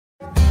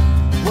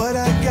What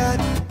I got,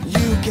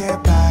 you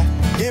can't buy.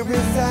 It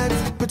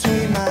resides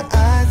between my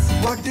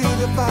eyes. Walked through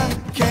the fire,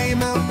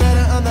 came out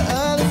better on the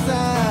other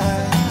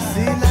side.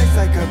 See, life's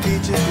like a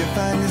beach if you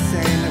find the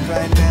sand. And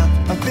right now,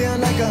 I feel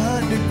like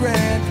 100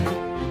 grand.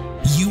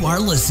 You are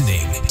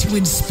listening to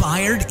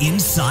Inspired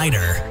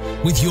Insider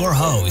with your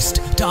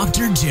host,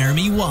 Dr.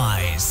 Jeremy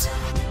Weisz.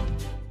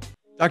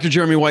 Dr.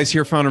 Jeremy Weisz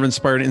here, founder of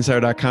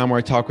InspiredInsider.com, where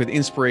I talk with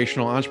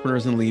inspirational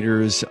entrepreneurs and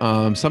leaders.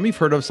 Some you've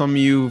heard of, some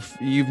you've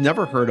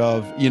never heard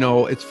of. You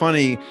know, it's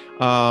funny.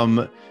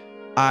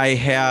 I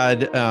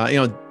had,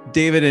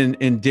 David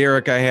and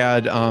Derrick. I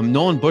had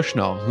Nolan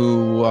Bushnell,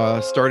 who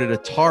started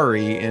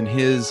Atari, and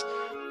his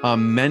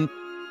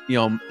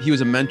he was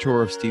a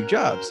mentor of Steve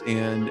Jobs.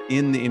 And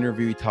in the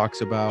interview, he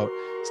talks about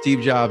Steve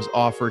Jobs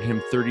offered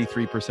him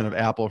 33% of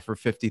Apple for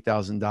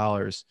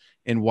 $50,000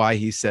 and why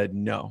he said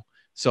no.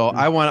 So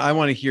I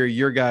want to hear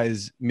your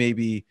guys,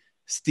 maybe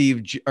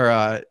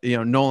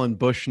Nolan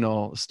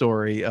Bushnell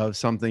story of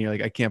something you're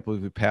like, I can't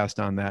believe we passed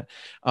on that.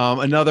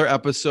 Another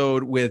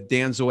episode with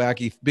Dan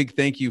Zawacki. Big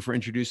thank you for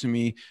introducing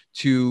me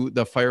to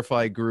the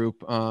Firefly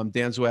Group. Dan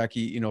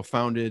Zawacki,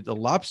 founded the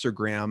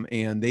Lobstergram,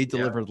 and they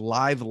delivered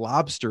live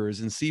lobsters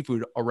and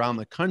seafood around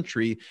the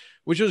country,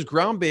 which was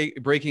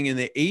groundbreaking in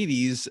the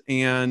 80s.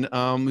 And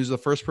he was the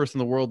first person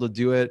in the world to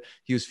do it.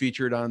 He was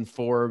featured on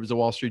Forbes, the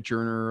Wall Street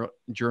Journal,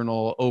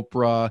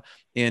 Oprah,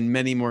 and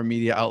many more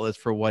media outlets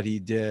for what he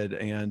did.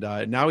 And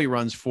now he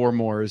runs Four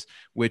Mores,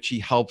 which he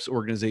helps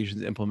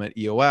organizations implement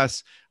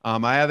EOS.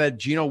 I have had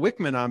Gino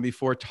Wickman on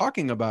before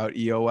talking about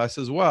EOS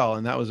as well,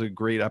 and that was a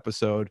great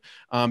episode.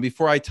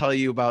 Before I tell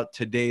you about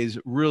today's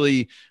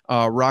really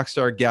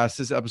rockstar guest,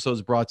 this episode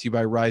is brought to you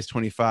by Rise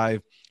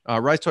 25.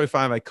 Rise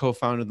 25, I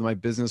co-founded with my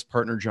business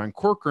partner, John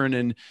Corcoran,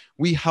 and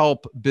we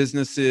help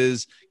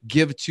businesses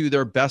give to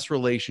their best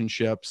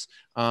relationships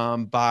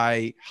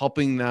by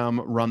helping them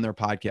run their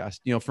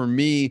podcast. For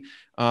me,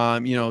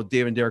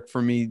 Dave and Derrick,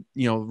 for me,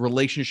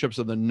 relationships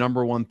are the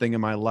number one thing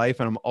in my life.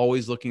 And I'm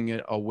always looking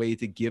at a way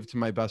to give to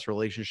my best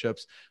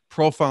relationships,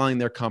 profiling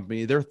their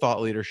company, their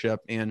thought leadership.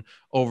 And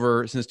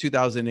since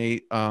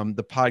 2008,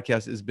 the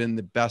podcast has been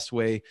the best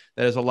way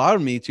that has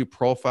allowed me to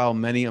profile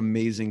many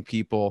amazing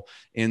people.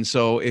 And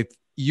so if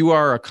you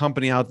are a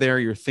company out there,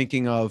 you're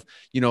thinking of,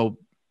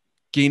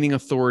 gaining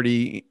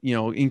authority,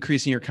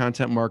 increasing your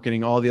content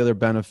marketing, all the other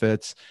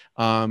benefits,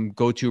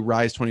 go to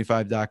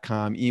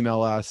rise25.com,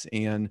 email us,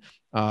 and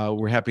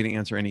we're happy to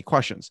answer any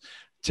questions.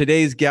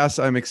 Today's guests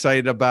I'm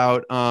excited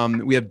about.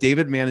 We have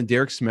David Mann and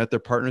Derrick Smith. They're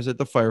partners at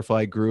the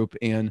Firefly Group,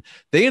 and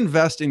they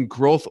invest in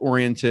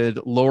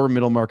growth-oriented, lower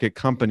middle market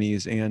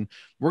companies. And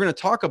we're going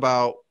to talk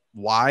about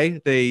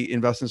why they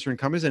invest in certain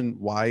companies and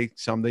why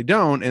some they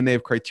don't. And they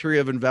have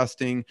criteria of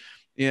investing.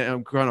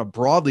 Kind of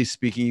broadly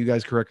speaking, you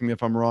guys correct me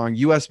if I'm wrong,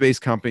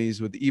 US-based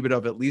companies with EBIT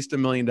of at least $1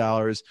 million,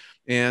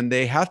 and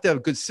they have to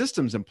have good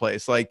systems in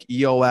place like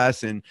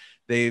EOS, and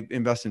they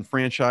invest in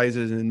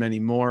franchises and many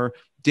more.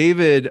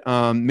 David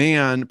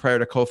Mann, prior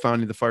to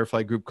co-founding the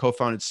Firefly Group,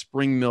 co-founded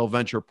Spring Mill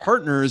Venture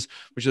Partners,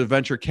 which is a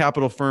venture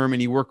capital firm,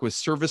 and he worked with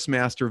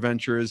ServiceMaster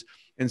Ventures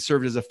and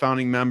served as a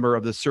founding member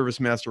of the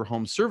ServiceMaster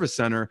Home Service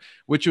Center,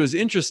 which was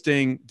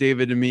interesting,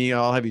 David, to me.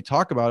 I'll have you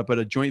talk about it, but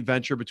a joint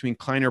venture between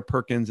Kleiner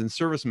Perkins and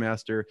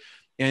ServiceMaster.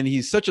 And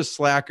he's such a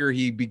slacker.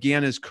 He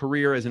began his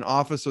career as an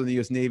officer in the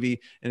U.S.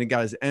 Navy and he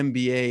got his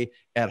MBA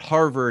at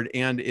Harvard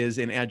and is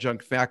an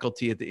adjunct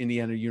faculty at the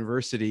Indiana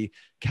University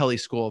Kelley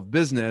School of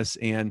Business.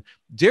 And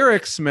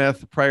Derrick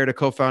Smith, prior to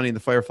co-founding the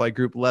Firefly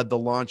Group, led the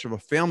launch of a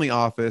family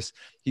office.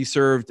 He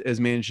served as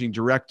managing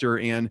director,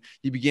 and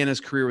he began his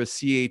career with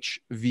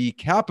CHV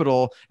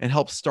Capital and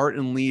helped start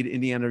and lead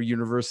Indiana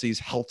University's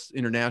Health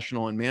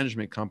International and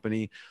Management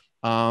Company.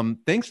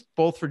 Thanks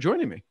both for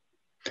joining me.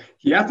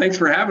 Yeah, thanks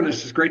for having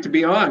us. It's great to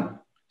be on.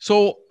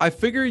 So I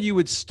figured you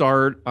would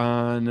start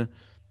on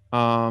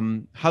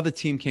how the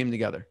team came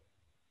together.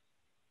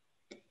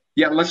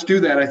 Yeah, let's do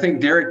that. I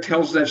think Derrick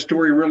tells that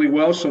story really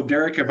well. So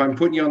Derrick, if I'm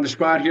putting you on the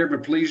spot here,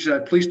 but please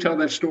tell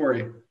that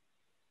story.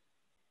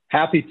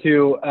 Happy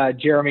to.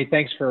 Jeremy,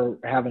 thanks for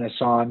having us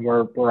on.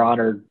 We're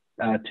honored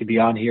to be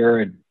on here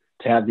and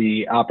to have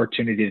the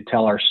opportunity to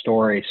tell our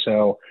story.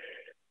 So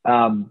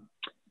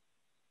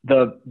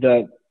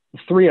the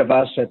three of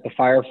us at the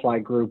Firefly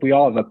Group, we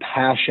all have a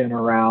passion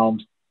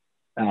around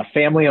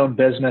family-owned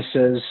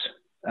businesses,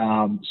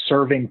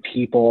 serving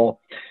people,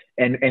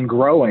 and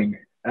growing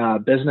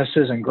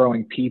businesses and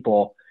growing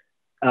people.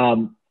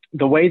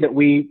 The way that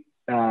we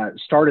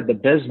started the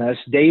business,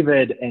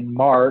 David and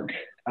Mark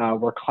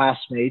were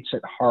classmates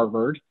at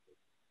Harvard.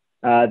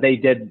 They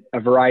did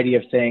a variety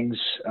of things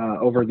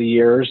over the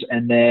years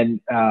and then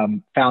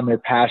found their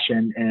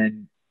passion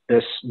in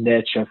this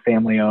niche of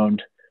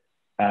family-owned,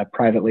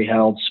 privately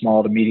held,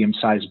 small to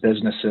medium-sized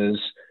businesses.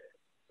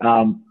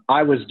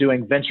 I was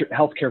doing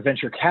healthcare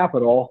venture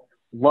capital,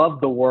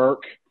 loved the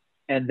work,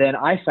 and then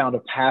I found a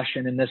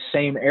passion in this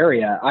same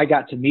area. I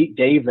got to meet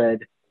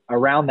David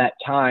around that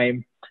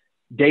time.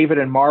 David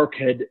and Mark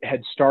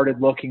had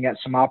started looking at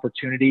some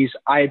opportunities.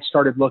 I had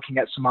started looking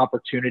at some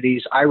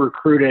opportunities. I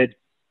recruited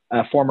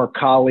a former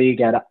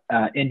colleague at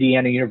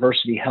Indiana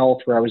University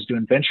Health, where I was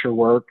doing venture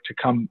work, to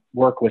come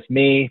work with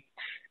me.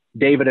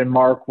 David and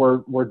Mark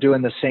were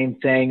doing the same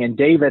thing. And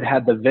David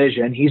had the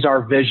vision. He's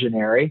our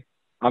visionary.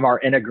 I'm our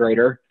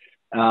integrator.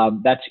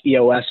 That's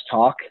EOS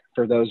talk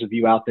for those of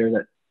you out there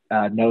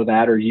that know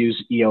that or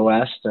use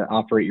EOS to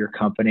operate your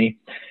company.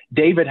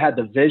 David had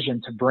the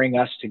vision to bring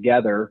us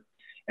together.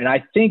 And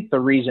I think the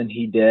reason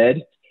he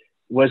did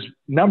was,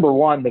 number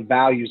one, the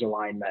values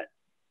alignment.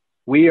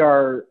 We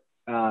are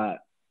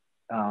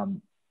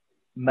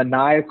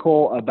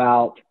maniacal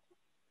about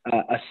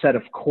a set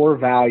of core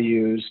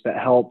values that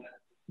help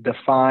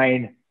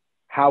define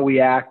how we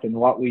act and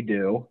what we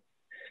do.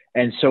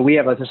 And so we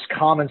have this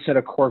common set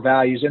of core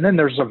values. And then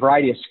there's a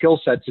variety of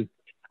skill sets.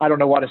 I don't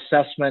know what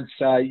assessments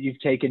you've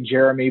taken,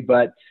 Jeremy,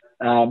 but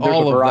there's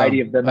a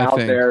variety of them out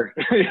there.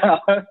 Yeah.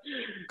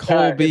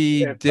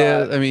 Colby,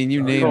 I mean,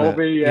 you name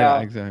Colby, it. Yeah,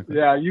 exactly.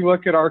 Yeah, you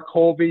look at our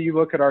Colby, you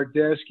look at our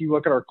DISC, you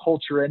look at our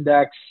culture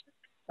index,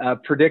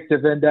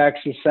 predictive index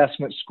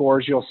assessment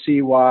scores, you'll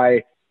see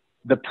why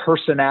the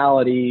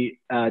personality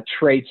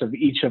traits of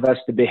each of us,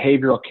 the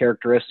behavioral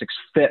characteristics,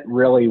 fit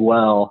really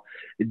well.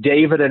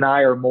 David and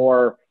I are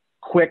more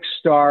quick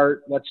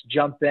start, let's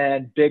jump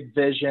in, big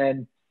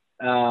vision,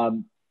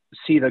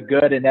 see the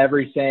good in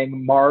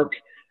everything. Mark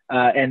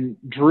and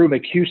Drew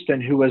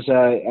McHouston, who was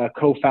a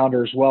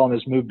co-founder as well and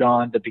has moved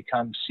on to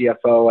become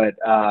CFO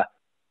at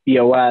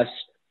EOS,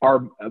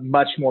 are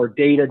much more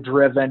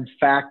data-driven,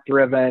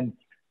 fact-driven,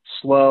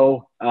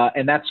 slow,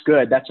 and that's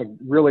good. That's a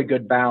really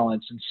good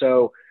balance. And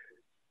so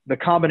the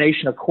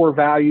combination of core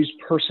values,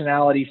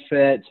 personality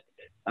fit,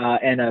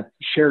 and a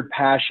shared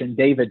passion,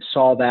 David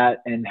saw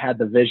that and had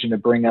the vision to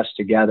bring us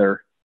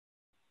together.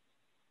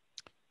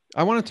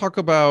 I want to talk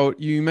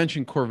about, you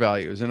mentioned core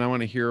values, and I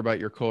want to hear about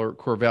your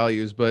core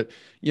values. But,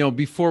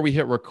 before we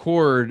hit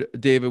record,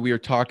 David, we were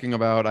talking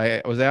about,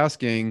 I was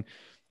asking,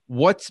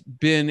 what's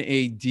been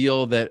a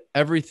deal that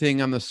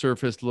everything on the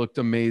surface looked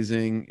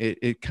amazing?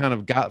 It kind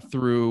of got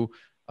through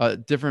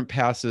different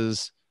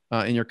passes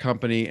in your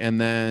company, and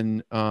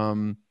then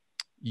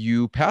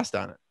you passed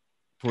on it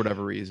for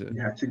whatever reason.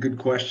 Yeah, it's a good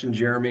question,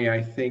 Jeremy.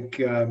 I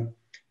think,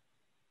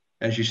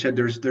 as you said,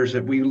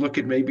 we look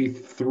at maybe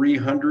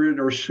 300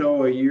 or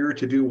so a year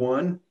to do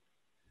one.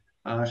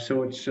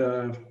 So it's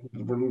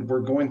we're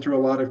going through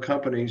a lot of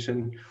companies,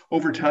 and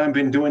over time,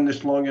 been doing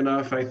this long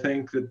enough. I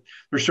think that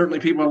there's certainly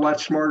people a lot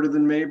smarter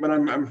than me, but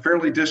I'm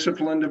fairly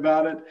disciplined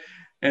about it,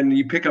 and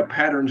you pick up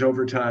patterns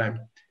over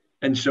time.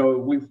 And so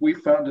we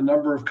found a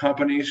number of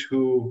companies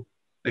who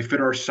they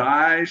fit our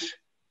size,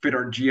 fit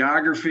our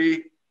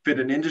geography, fit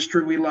an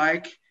industry we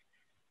like.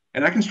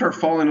 And I can start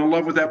falling in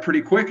love with that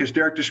pretty quick. As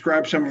Derrick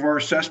described some of our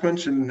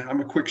assessments, and I'm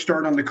a quick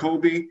start on the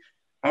Colby.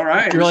 All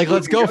right. You're like,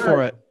 let's go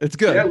for it. It's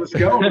good. Yeah, let's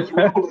go.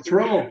 Let's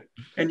roll.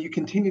 And you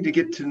continue to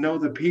get to know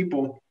the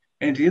people.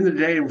 And at the end of the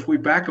day, if we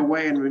back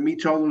away and we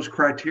meet all those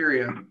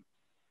criteria,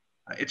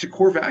 it's a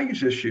core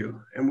values issue.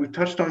 And we've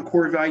touched on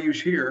core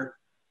values here.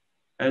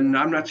 And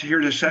I'm not here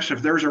to assess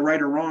if there's a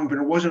right or wrong, but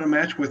it wasn't a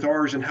match with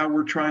ours and how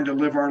we're trying to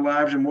live our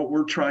lives and what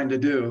we're trying to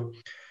do.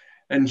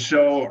 And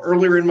so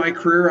earlier in my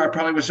career, I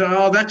probably was,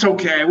 oh, that's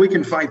okay. We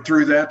can fight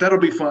through that. That'll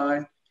be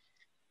fine.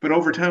 But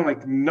over time,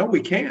 like, no, we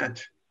can't.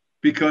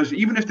 Because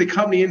even if the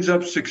company ends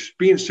up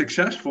being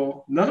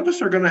successful, none of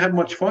us are going to have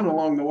much fun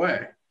along the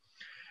way.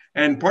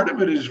 And part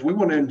of it is we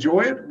want to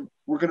enjoy it.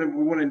 We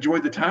want to enjoy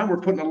the time.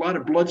 We're putting a lot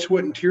of blood,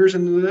 sweat, and tears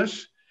into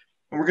this.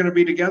 And we're going to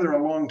be together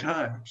a long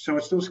time. So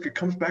it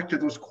comes back to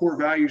those core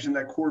values, and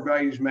that core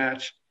values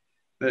match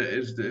that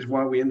is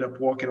why we end up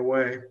walking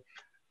away.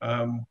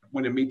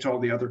 When it meets all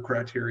the other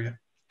criteria.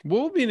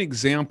 What would be an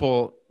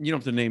example? You don't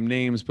have to name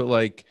names, but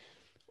like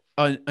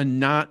a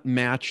not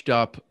matched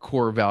up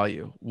core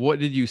value. What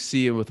did you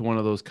see with one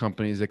of those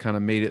companies that kind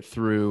of made it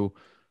through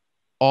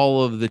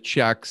all of the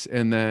checks?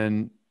 And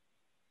then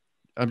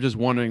I'm just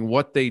wondering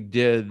what they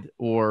did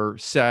or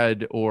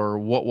said, or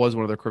what was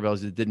one of their core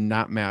values that did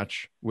not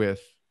match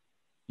with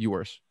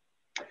yours?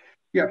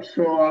 Yeah,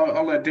 so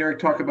I'll let Derrick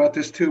talk about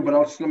this too, but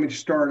let me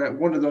start.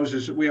 One of those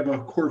is that we have a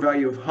core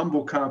value of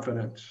humble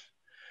confidence.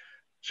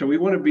 So we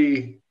want to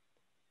be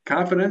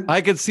confident.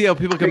 I can see how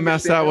people can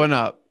mess that one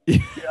up.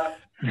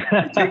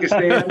 Yeah, take a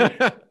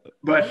stand.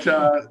 But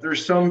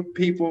there's some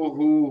people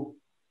who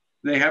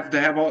they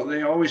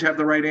always have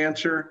the right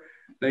answer.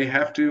 They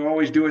have to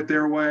always do it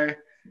their way.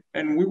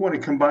 And we want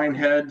to combine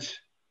heads,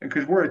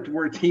 because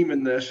we're a team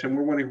in this, and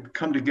we want to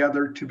come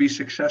together to be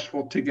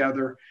successful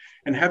together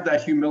and have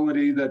that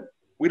humility that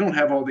we don't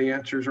have all the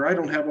answers, or I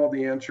don't have all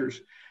the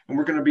answers, and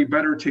we're going to be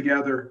better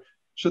together.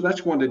 So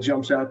that's one that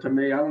jumps out to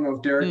me. I don't know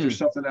if Derrick, there's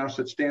something else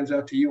that stands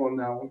out to you on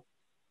that one.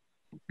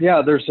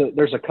 Yeah, there's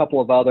a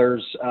couple of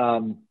others.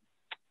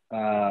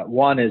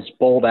 One is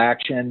bold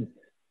action.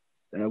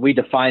 We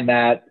define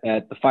that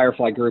at the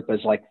Firefly Group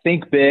as like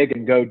think big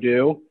and go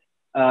do.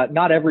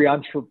 Not every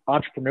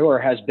entrepreneur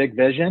has big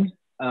vision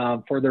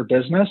for their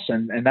business,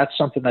 and that's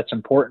something that's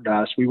important to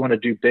us. We want to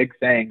do big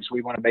things.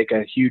 We want to make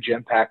a huge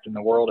impact in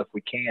the world if we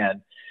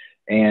can,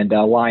 and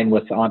align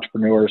with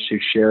entrepreneurs who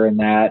share in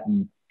that.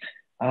 And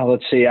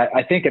Let's see.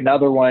 I think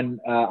another one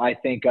I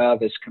think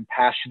of is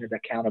compassionate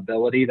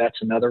accountability.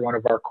 That's another one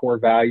of our core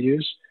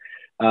values.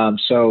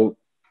 So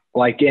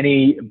like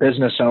any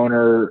business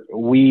owner,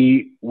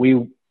 we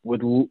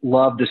would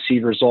love to see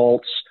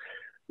results.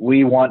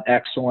 We want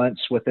excellence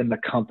within the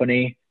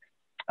company,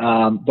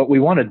 but we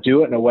want to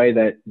do it in a way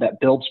that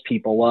builds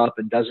people up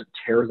and doesn't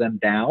tear them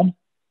down,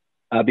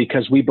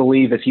 because we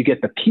believe if you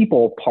get the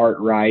people part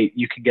right,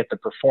 you can get the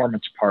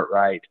performance part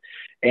right.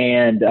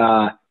 And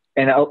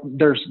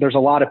there's a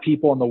lot of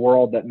people in the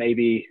world that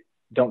maybe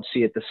don't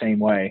see it the same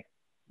way.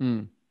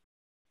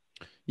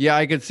 Yeah,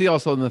 I could see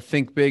also in the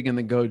think big and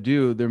the go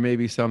do. There may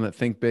be some that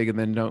think big and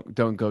then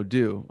don't go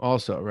do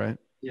also, right?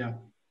 Yeah,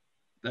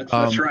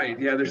 that's right.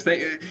 Yeah, they're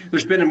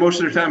spending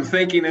most of their time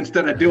thinking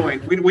instead of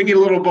doing. We need a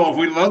little both.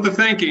 We love the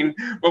thinking,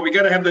 but we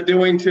got to have the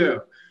doing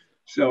too.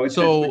 So it's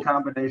a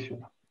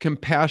combination.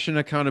 Compassion,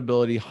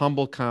 accountability,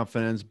 humble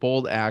confidence,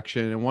 bold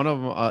action, and one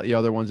of them, the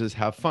other ones is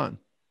have fun.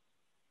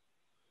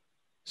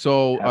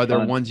 So are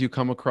there ones you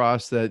come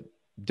across that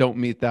don't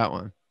meet that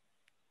one?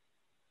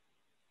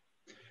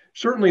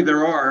 Certainly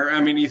there are.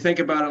 I mean, you think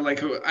about it,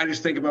 like, I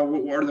just think about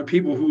what are the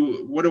people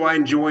what do I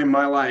enjoy in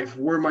my life?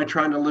 Where am I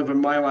trying to live in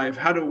my life?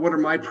 What are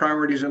my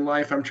priorities in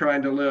life I'm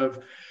trying to live?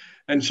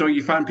 And so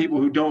you find people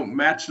who don't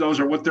match those,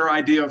 or what their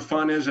idea of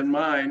fun is and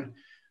mine.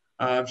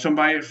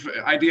 Somebody's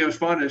idea of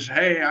fun is,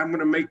 hey, I'm going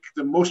to make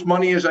the most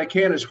money as I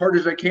can, as hard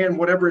as I can,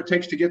 whatever it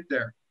takes to get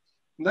there.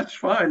 And that's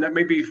fine. That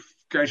may be,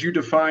 as you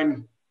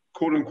define,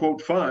 quote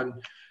unquote,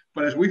 fun.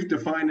 But as we've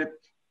defined it,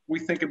 we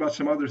think about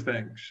some other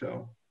things.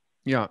 So.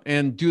 Yeah.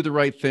 And do the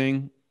right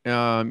thing,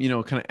 kind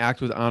of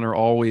act with honor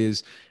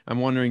always. I'm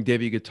wondering,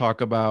 Dave, you could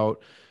talk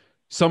about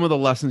some of the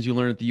lessons you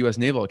learned at the U.S.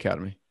 Naval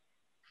Academy.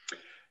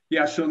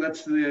 Yeah. So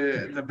that's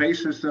the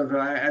basis of,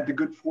 I had the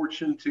good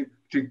fortune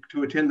to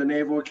attend the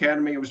Naval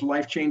Academy. It was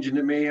life-changing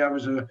to me. I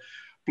was a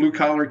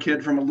blue-collar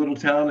kid from a little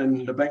town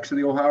in the banks of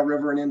the Ohio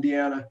River in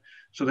Indiana.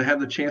 So to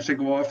have the chance to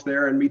go off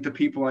there and meet the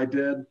people I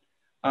did,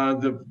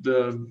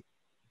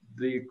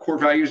 the core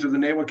values of the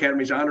Naval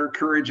Academy is honor,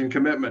 courage, and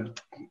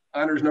commitment.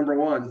 Honor is number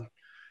one.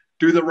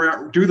 Do the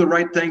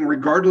right thing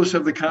regardless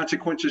of the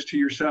consequences to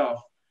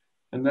yourself.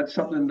 And that's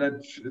something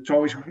that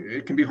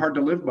it can be hard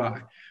to live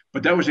by.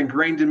 But that was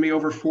ingrained in me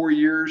over 4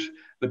 years.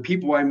 The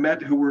people I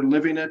met who were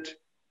living it,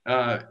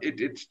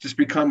 it's just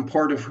become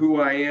part of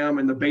who I am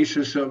and the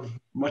basis of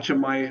much of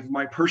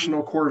my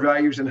personal core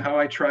values and how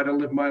I try to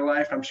live my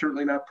life. I'm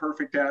certainly not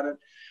perfect at it,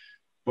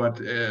 but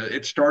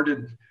it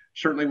started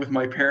certainly with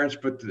my parents,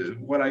 but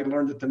what I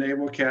learned at the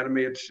Naval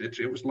Academy,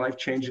 it was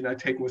life-changing. I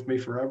take with me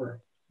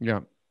forever. Yeah.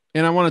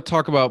 And I want to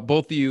talk about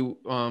both of you,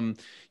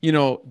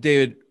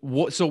 David,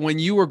 so when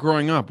you were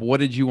growing up, what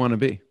did you want to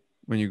be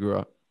when you grew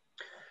up?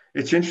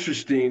 It's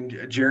interesting,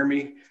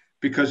 Jeremy,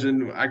 because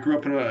I grew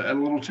up in a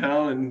little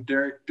town, and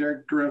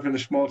Derrick grew up in a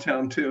small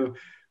town too.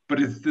 But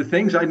the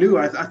things I knew,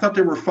 I thought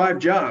there were 5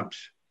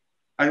 jobs.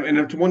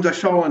 And the ones I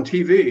saw on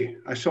TV,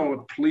 I saw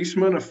a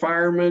policeman, a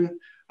fireman,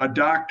 a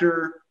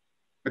doctor,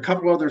 a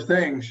couple other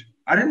things.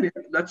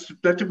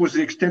 That was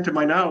the extent of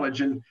my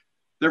knowledge. And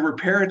there were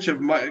parents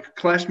of my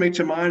classmates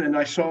of mine, and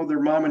I saw their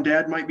mom and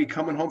dad might be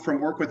coming home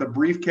from work with a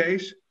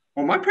briefcase.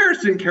 Well, my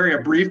parents didn't carry a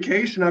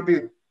briefcase, and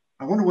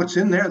I wonder what's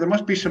in there. There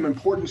must be some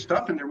important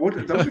stuff in there.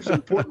 Those are some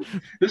important.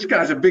 This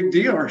guy's a big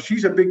deal, or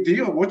she's a big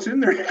deal. What's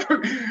in there?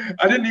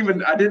 I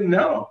didn't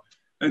know.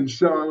 And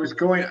so I was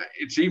going,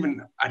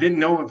 I didn't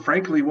know,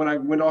 frankly, when I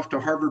went off to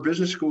Harvard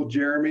Business School,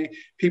 Jeremy,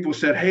 people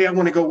said, hey, I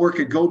want to go work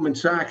at Goldman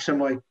Sachs. I'm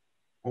like,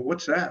 well,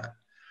 what's that?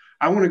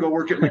 I want to go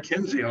work at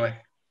McKinsey. I'm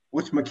like,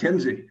 what's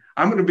McKinsey?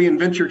 I'm going to be in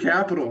venture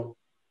capital.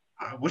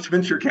 What's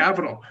venture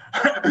capital?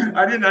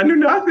 I knew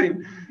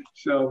nothing.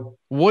 So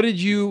what did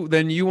you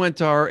went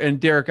to and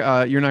Derrick,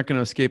 you're not going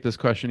to escape this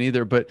question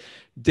either, but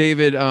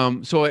David,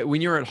 so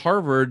when you're at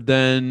Harvard,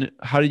 then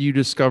how did you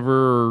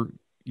discover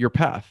your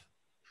path?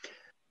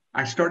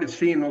 I started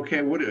seeing,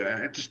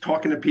 just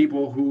talking to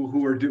people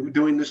who are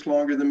doing this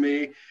longer than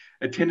me,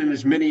 attending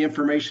as many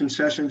information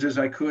sessions as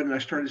I could. And I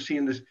started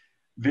seeing this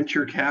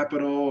venture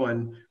capital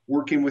and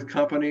working with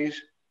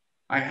companies.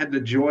 I had the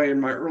joy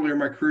earlier in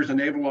my career as a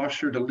naval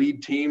officer to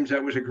lead teams.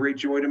 That was a great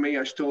joy to me.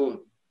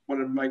 One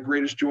of my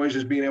greatest joys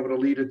is being able to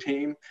lead a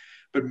team.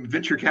 But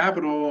venture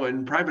capital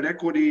and private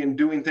equity and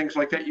doing things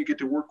like that, you get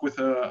to work with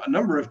a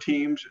number of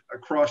teams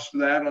across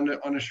that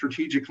on a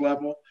strategic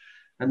level.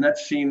 And that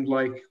seemed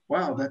like,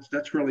 wow,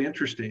 that's really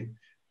interesting.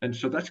 And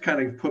so that's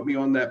kind of put me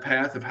on that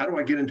path of how do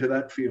I get into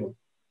that field?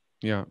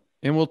 Yeah.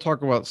 And we'll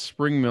talk about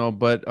Spring Mill,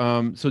 but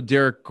so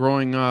Derrick,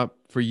 growing up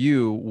for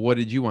you, what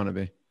did you want to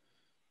be?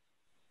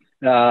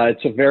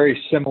 It's a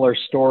very similar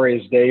story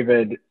as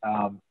David.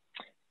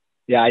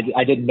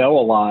 I didn't know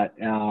a lot.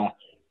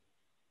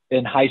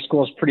 In high school,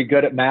 I was pretty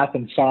good at math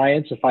and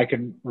science, if I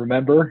can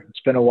remember.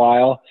 It's been a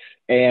while,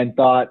 and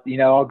thought,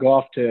 I'll go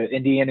off to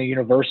Indiana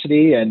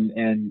University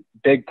and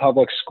big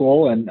public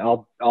school, and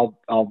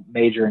I'll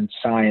major in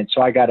science.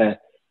 So I got a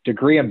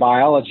degree in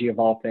biology of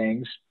all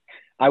things.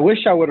 I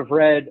wish I would have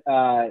read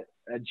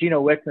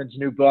Gino Wickman's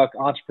new book,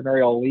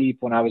 Entrepreneurial Leap,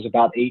 when I was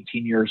about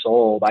 18 years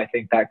old. I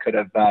think that could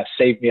have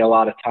saved me a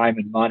lot of time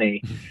and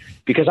money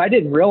because I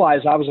didn't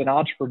realize I was an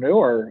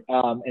entrepreneur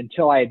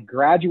until I had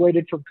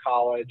graduated from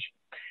college.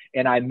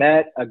 And I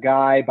met a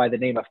guy by the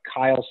name of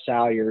Kyle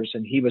Salyers,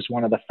 and he was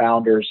one of the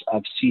founders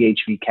of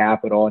CHV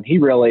Capital. And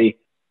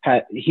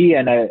he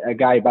and a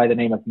guy by the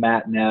name of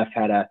Matt Neff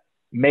had a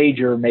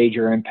major,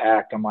 major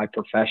impact on my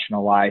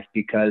professional life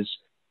because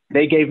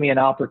they gave me an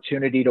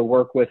opportunity to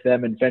work with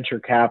them in venture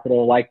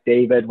capital. Like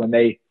David, when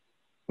they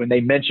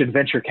mentioned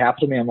venture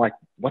capital to me, I'm like,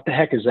 what the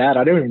heck is that?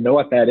 I don't even know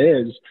what that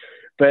is.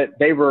 But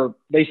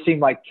they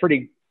seemed like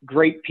pretty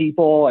great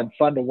people and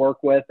fun to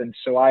work with. And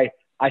so I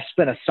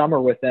spent a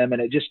summer with them,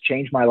 and it just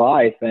changed my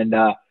life. And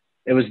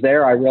it was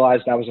there I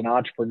realized I was an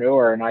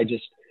entrepreneur, and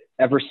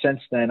ever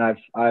since then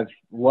I've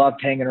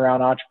loved hanging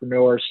around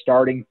entrepreneurs,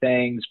 starting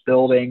things,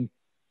 building.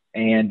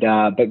 And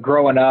but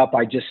growing up,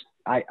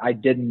 I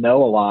didn't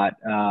know a lot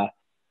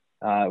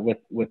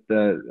with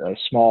the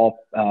small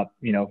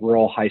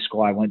rural high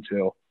school I went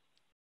to.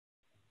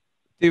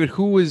 David,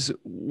 who was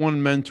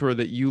one mentor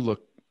that you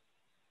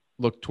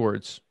look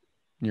towards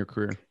in your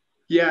career?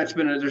 Yeah,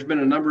 there's been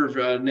a number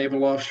of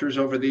naval officers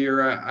over the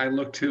year I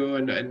look to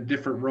and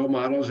different role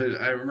models.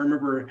 I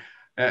remember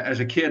as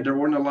a kid, there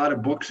weren't a lot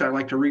of books I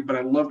like to read, but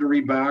I love to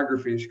read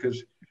biographies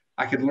because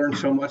I could learn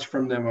so much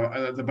from them.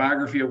 The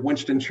biography of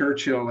Winston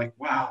Churchill, like,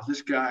 wow,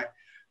 this guy,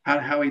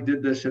 how he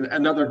did this. And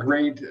another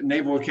great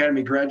Naval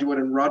Academy graduate,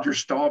 and Roger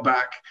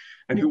Staubach,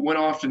 and who went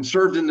off and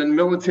served in the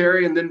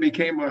military and then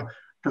became a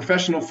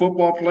professional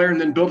football player and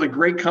then built a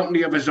great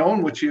company of his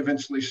own, which he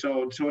eventually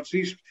sold. So it's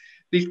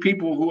these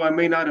people who I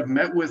may not have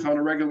met with on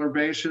a regular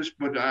basis,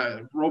 but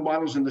role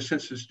models in the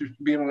sense of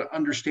being able to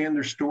understand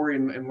their story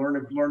and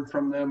learn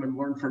from them and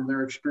learn from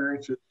their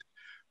experiences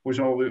was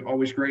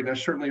always great. And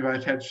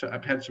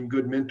I've had some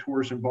good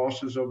mentors and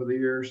bosses over the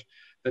years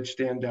that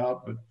stand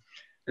out, but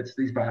it's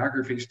these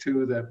biographies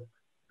too that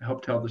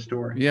help tell the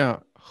story. Yeah.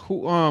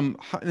 And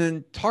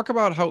then talk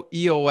about how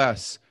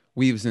EOS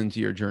weaves into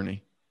your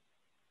journey.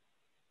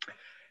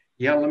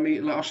 Yeah,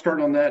 I'll start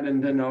on that,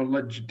 and then I'll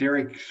let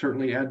Derrick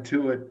certainly add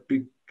to it.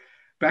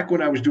 Back when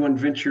I was doing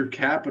venture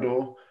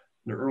capital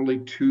in the early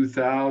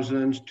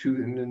 2000s,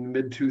 in the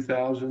mid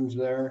 2000s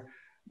there,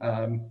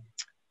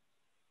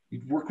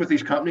 you'd work with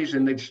these companies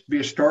and they'd be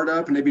a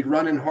startup and they'd be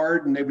running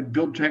hard and they would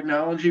build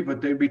technology,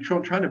 but they'd be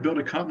trying to build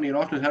a company, and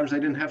oftentimes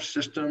they didn't have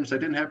systems, they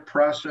didn't have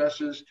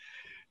processes,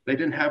 they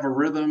didn't have a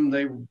rhythm.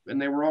 They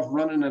were off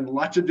running in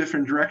lots of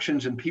different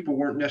directions, and people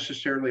weren't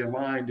necessarily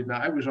aligned. And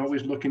I was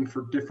always looking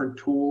for different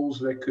tools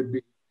that could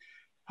be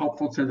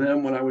helpful to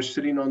them when I was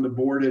sitting on the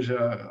board as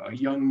a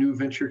young new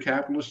venture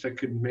capitalist that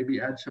could maybe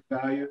add some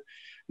value.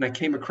 And I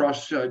came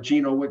across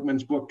Gino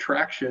Wickman's book,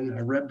 Traction. I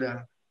read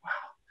that.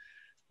 Wow,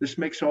 this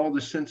makes all the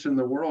sense in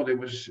the world. There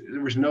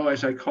was no,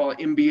 as I call it,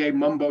 MBA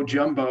mumbo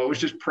jumbo. It was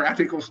just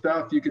practical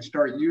stuff you could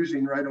start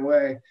using right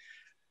away.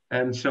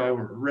 And so I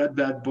read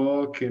that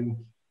book and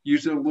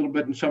used it a little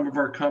bit in some of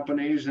our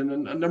companies. And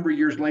then a number of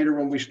years later,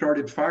 when we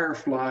started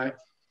Firefly,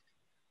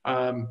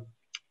 I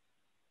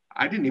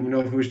didn't even know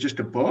if it was just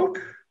a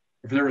book,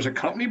 if there was a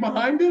company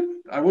behind it.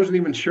 I wasn't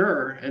even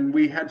sure. And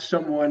we had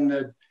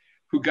someone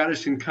who got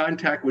us in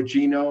contact with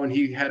Gino, and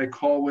he had a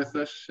call with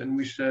us. And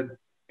we said,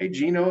 hey,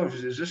 Gino,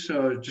 is this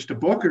just a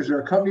book, or is there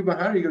a company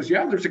behind it? He goes,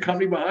 yeah, there's a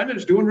company behind it.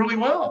 It's doing really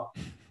well.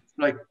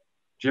 Like,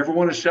 do you ever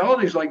want to sell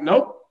it? He's like,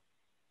 nope.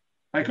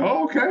 Like,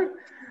 oh, okay.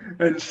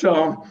 And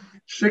so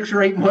 6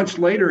 or 8 months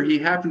later, he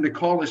happened to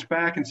call us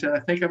back and said, I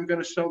think I'm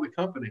going to sell the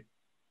company.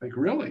 Like,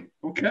 really?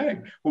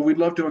 Okay. Well, we'd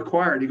love to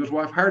acquire it. He goes,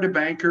 well, I've hired a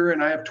banker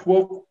and I have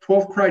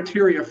 12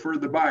 criteria for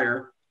the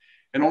buyer,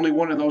 and only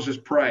one of those is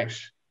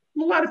price.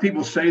 A lot of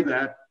people say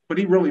that, but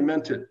he really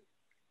meant it.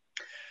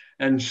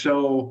 And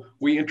so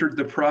we entered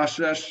the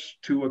process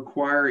to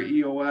acquire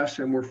EOS,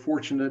 and we're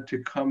fortunate to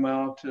come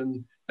out,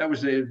 and that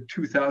was in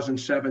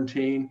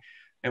 2017.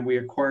 And we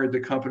acquired the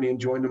company and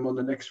joined them on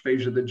the next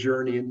phase of the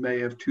journey in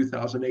May of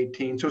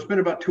 2018. So it's been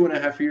about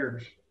 2.5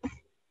 years.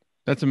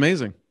 That's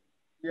amazing.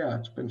 Yeah,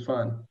 it's been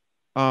fun.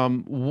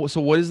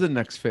 So what is the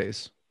next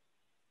phase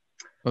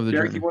of the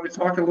Derrick, journey? you want to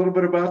talk a little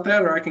bit about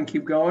that, or I can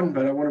keep going,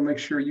 but I want to make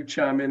sure you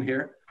chime in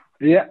here.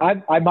 Yeah,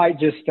 I might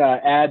just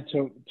add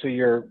to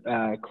your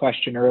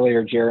question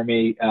earlier,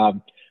 Jeremy.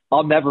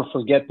 I'll never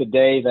forget the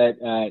day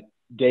that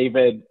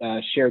David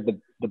shared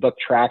the book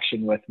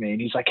Traction with me. And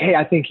he's like, hey,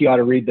 I think you ought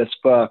to read this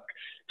book.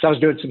 So I was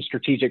doing some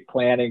strategic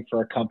planning for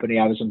a company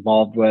I was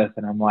involved with.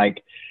 And I'm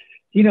like,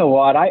 you know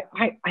what? I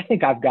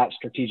think I've got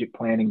strategic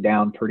planning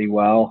down pretty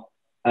well.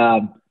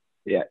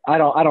 Yeah, I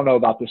don't know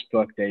about this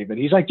book, David.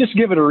 He's like, just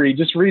give it a read.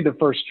 Just read the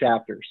first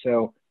chapter.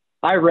 So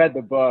I read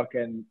the book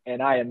and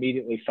I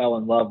immediately fell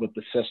in love with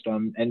the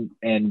system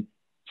and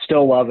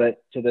still love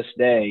it to this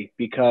day,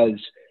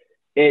 because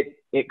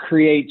it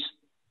creates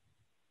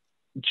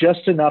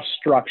just enough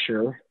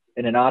structure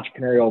in an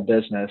entrepreneurial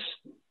business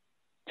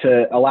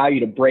to allow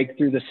you to break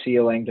through the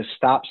ceiling, to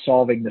stop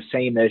solving the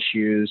same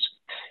issues,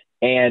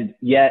 and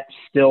yet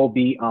still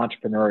be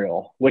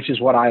entrepreneurial, which is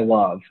what I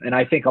love. And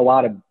I think a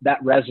lot of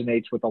that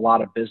resonates with a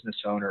lot of business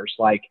owners.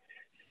 Like,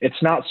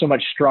 it's not so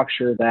much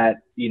structure that,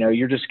 you know,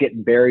 you're just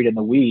getting buried in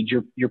the weeds.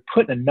 You're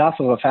putting enough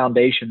of a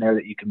foundation there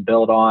that you can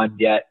build on,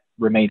 yet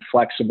remain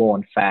flexible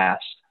and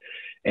fast.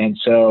 And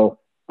so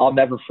I'll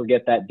never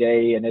forget that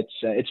day. And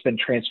it's been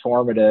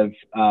transformative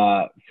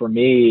for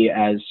me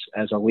as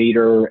a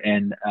leader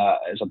and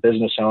as a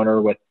business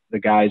owner with the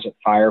guys at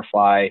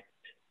Firefly,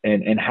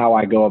 and how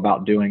I go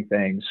about doing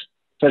things.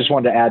 So I just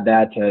wanted to add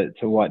that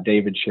to what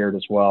David shared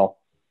as well.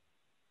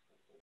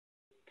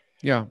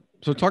 Yeah.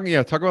 So talk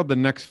about the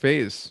next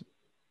phase.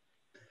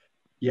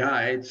 Yeah,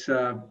 it's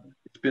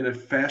been a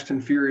fast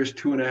and furious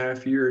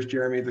 2.5 years,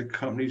 Jeremy. The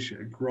company's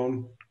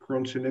grown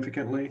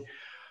significantly.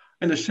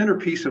 And the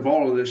centerpiece of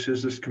all of this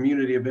is this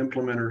community of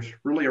implementers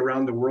really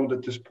around the world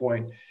at this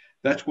point.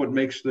 That's what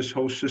makes this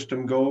whole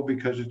system go,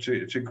 because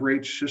it's a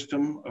great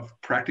system of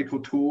practical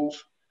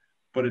tools,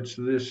 but it's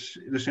this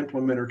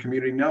implementer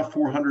community, now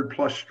 400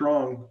 plus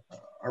strong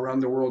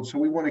around the world. So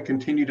we want to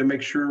continue to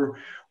make sure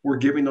we're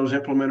giving those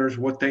implementers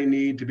what they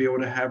need to be able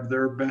to have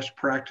their best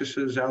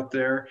practices out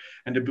there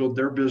and to build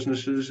their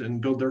businesses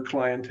and build their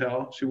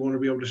clientele. So we want to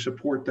be able to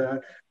support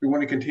that. We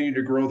want to continue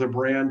to grow the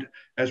brand,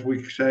 as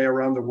we say,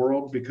 around the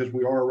world, because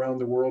we are around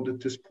the world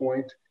at this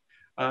point.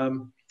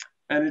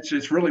 And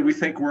it's really, we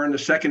think we're in the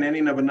second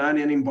inning of a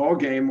 9-inning ball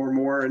game or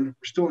more, and we're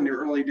still in the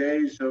early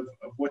days of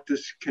what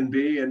this can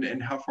be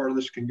and how far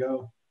this can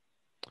go.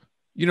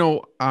 You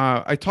know,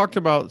 I talked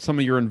about some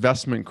of your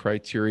investment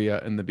criteria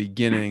in the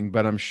beginning,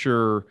 but I'm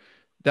sure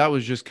that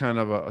was just kind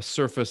of a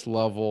surface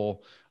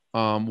level.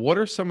 What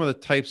are some of the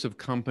types of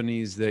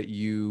companies that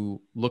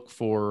you look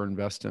for or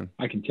invest in?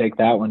 I can take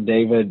that one,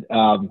 David.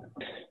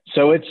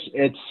 So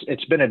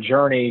it's been a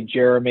journey,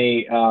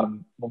 Jeremy.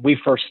 When we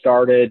first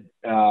started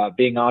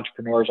being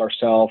entrepreneurs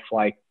ourselves,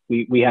 like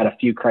we had a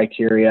few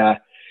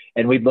criteria,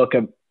 and we'd look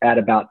at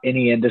about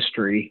any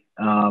industry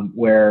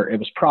where it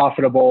was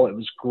profitable, it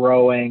was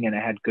growing, and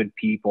it had good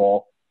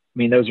people. I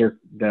mean, those are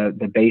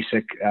the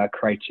basic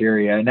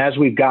criteria. And as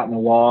we've gotten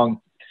along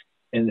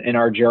in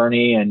our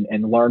journey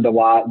and learned a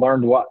lot,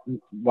 learned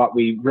what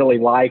we really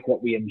like,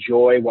 what we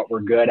enjoy, what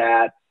we're good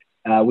at,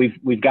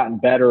 we've gotten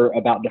better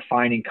about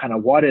defining kind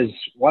of what is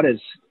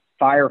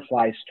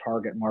Firefly's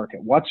target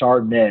market, what's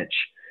our niche.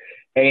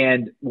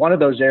 And one of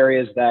those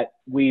areas that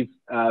we've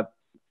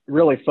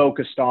really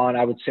focused on,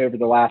 I would say, over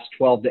the last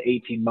 12 to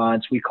 18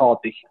 months, we call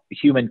it the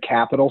human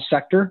capital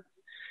sector.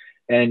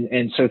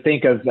 And so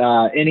think of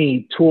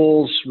any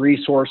tools,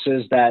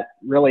 resources that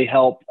really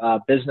help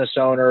business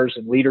owners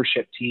and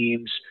leadership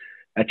teams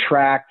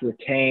attract,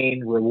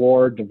 retain,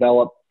 reward,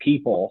 develop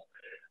people.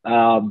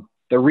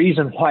 The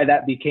reason why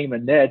that became a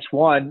niche,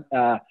 one,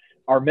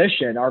 our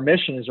mission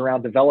is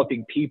around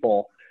developing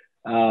people.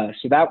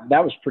 So that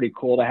was pretty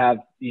cool to have,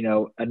 you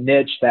know, a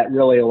niche that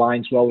really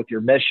aligns well with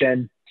your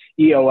mission.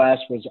 EOS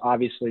was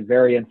obviously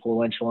very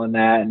influential in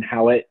that and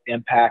how it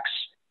impacts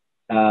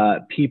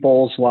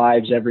people's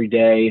lives every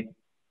day.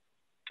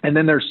 And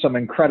then there's some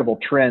incredible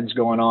trends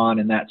going on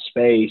in that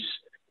space.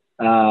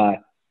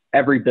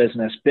 Every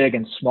business, big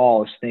and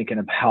small, is thinking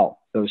about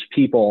those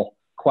people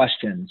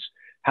questions.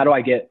 How do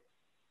I get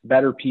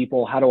better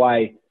people? How do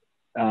I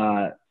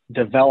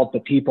develop the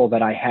people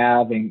that I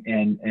have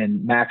and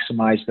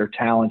maximize their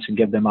talents and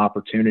give them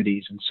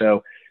opportunities? And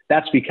so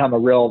that's become a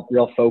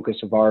real focus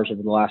of ours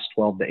over the last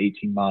 12 to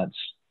 18 months.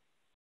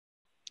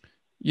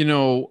 You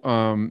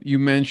know, you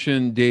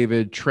mentioned,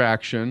 David,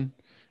 traction,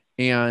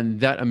 and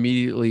that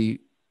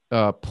immediately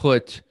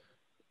put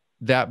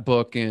that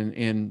book in,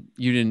 and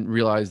you didn't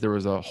realize there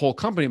was a whole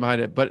company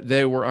behind it, but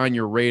they were on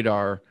your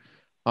radar.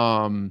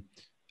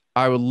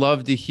 I would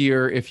love to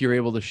hear, if you're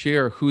able to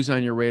share, who's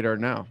on your radar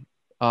now,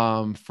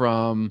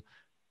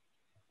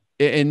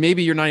 and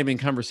maybe you're not even in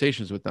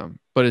conversations with them,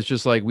 but it's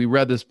just like, we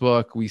read this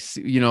book, we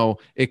see, you know,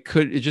 it's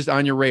just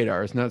on your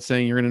radar. It's not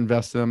saying you're going to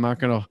invest in them. I'm not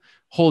going to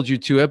hold you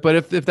to it, but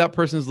if that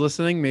person's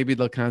listening, maybe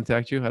they'll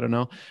contact you. I don't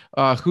know.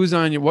 Who's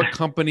on your, what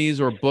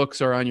companies or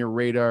books are on your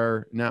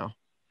radar now?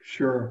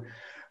 Sure.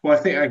 Well, I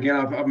think, again,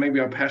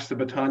 I'll pass the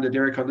baton to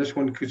Derrick on this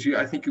one, because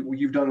I think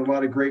you've done a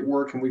lot of great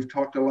work, and we've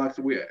talked a lot.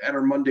 At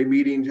our Monday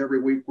meetings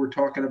every week, we're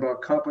talking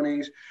about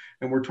companies,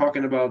 and we're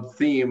talking about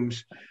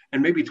themes,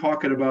 and maybe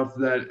talking about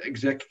that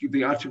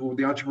the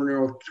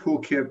entrepreneurial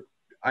toolkit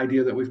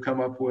idea that we've come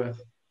up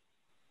with.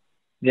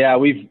 Yeah,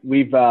 we've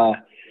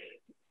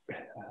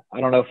I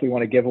don't know if we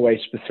want to give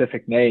away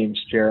specific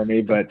names,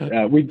 Jeremy, but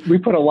we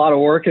put a lot of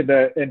work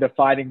into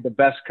finding the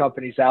best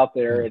companies out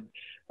there,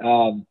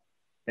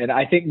 and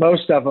I think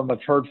most of them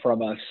have heard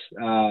from us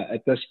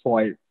at this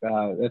point.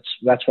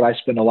 That's what I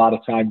spend a lot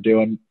of time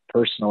doing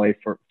personally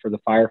for the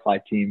Firefly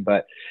team.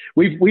 But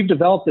we've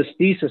developed this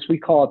thesis. We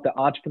call it the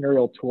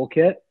entrepreneurial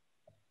toolkit.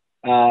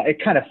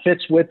 It kind of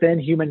fits within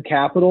human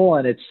capital,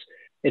 and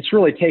it's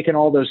really taken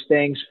all those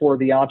things for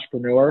the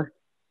entrepreneur.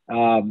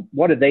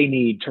 What do they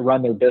need to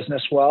run their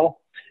business well?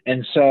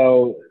 And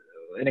so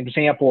an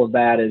example of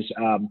that is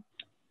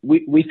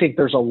we think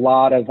there's a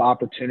lot of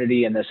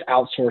opportunity in this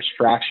outsourced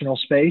fractional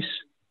space.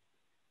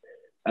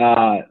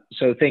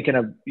 So thinking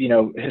of,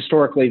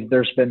 historically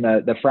there's been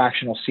the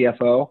fractional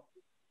CFO.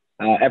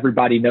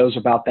 Everybody knows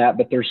about that,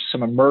 but there's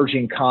some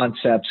emerging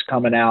concepts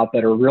coming out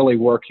that are really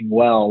working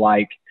well,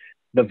 like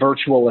the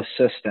virtual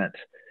assistant,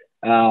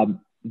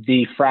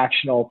 the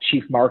fractional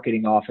chief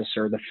marketing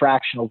officer, the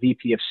fractional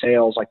VP of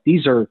sales. Like,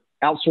 these are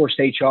outsourced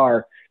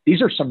HR.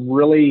 These are some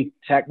really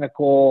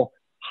technical,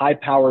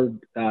 high-powered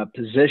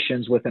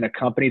positions within a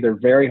company. They're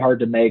very hard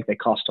to make. They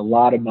cost a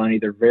lot of money.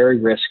 They're very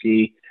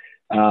risky.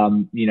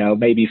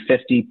 Maybe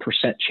 50%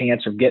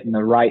 chance of getting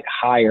the right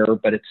hire,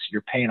 but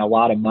you're paying a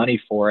lot of money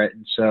for it.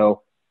 And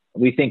so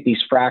we think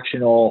these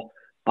fractional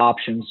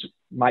options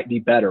might be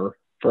better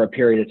for a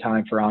period of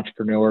time for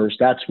entrepreneurs.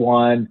 That's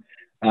one.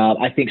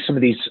 I think some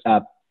of these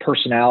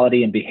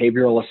personality and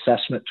behavioral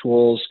assessment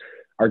tools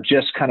are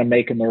just kind of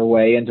making their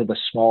way into the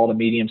small to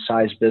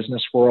medium-sized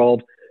business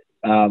world.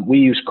 We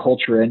use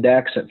Culture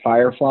Index at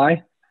Firefly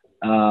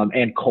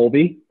and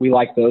Colby. We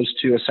like those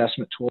two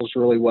assessment tools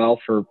really well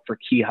for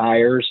key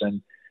hires,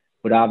 and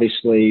would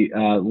obviously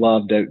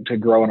love to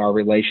grow in our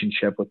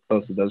relationship with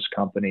both of those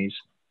companies.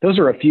 Those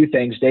are a few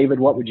things. David,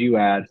 what would you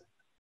add?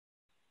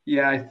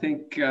 Yeah, I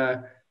think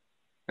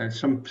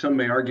some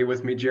may argue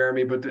with me,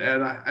 Jeremy, but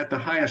at the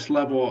highest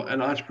level,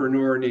 an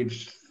entrepreneur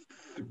needs,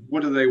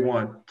 what do they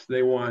want?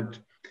 They want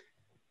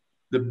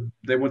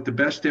the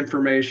best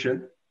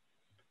information,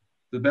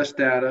 the best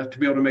data to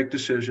be able to make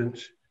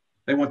decisions.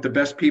 They want the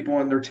best people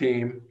on their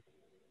team,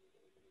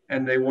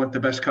 and they want the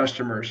best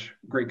customers,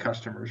 great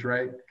customers,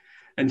 right?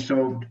 And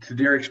so, to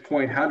Derrick's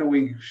point, how do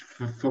we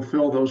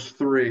fulfill those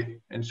three?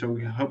 And so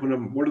helping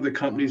them, what are the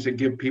companies that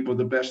give people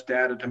the best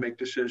data to make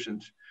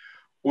decisions?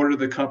 What are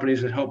the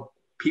companies that help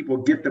people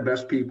get the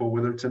best people,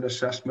 whether it's an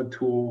assessment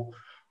tool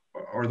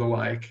or the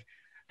like?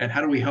 And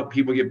how do we help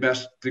people get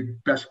the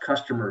best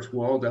customers?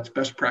 Well, that's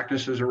best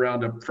practices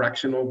around a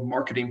fractional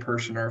marketing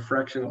person or a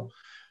fractional.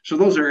 So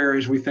those are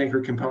areas we think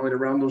are compelling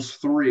around those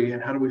three.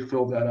 And how do we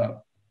fill that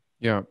up?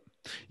 Yeah.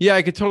 Yeah,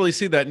 I could totally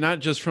see that, not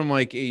just from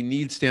like a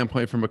need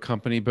standpoint from a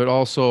company, but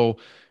also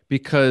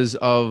because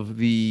of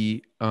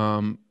the,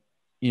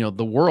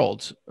 the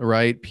world,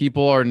 right?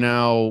 People are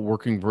now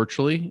working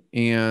virtually.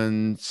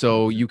 And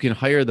so you can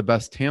hire the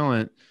best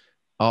talent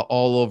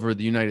all over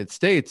the United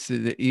States,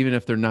 even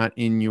if they're not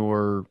in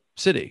your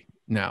city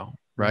now,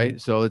 right? Mm-hmm.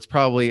 So it's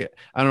probably, I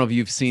don't know if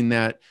you've seen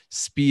that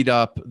speed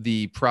up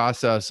the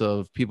process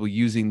of people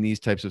using these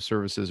types of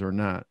services or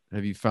not.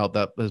 Have you felt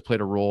that has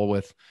played a role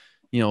with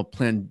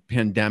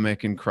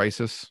pandemic and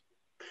crisis?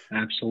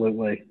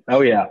 Absolutely.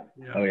 Oh yeah.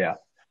 Oh yeah.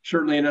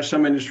 Certainly in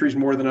some industries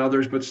more than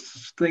others, but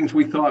things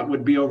we thought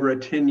would be over a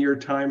 10-year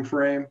time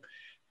frame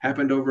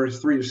happened over a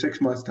 3 to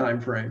 6 month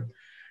time frame,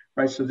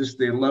 right? So just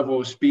the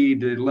level of speed,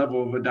 the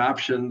level of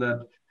adoption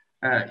that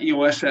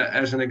EOS,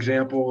 as an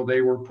example, they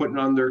were putting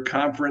on their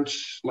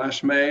conference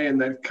last May, and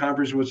that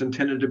conference was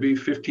intended to be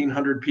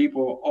 1,500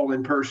 people all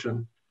in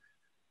person.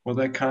 Well,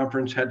 that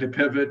conference had to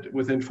pivot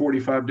within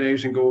 45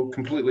 days and go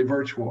completely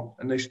virtual,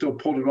 and they still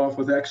pulled it off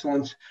with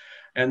excellence.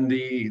 And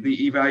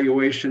the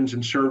evaluations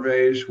and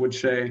surveys would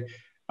say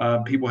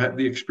people had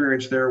the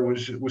experience there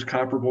was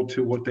comparable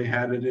to what they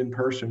had it in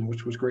person,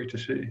 which was great to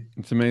see.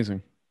 It's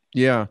amazing.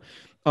 Yeah.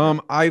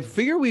 I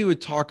figure we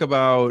would talk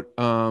about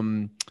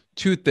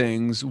two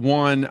things.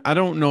 One, I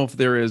don't know if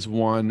there is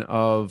one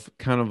of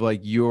kind of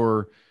like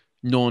your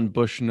Nolan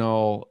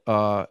Bushnell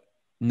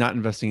not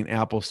investing in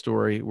Apple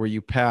story where you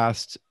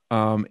passed,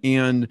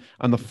 and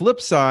on the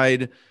flip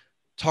side,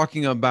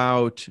 talking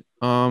about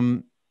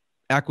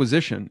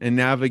acquisition and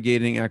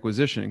navigating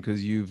acquisition,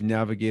 because you've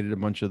navigated a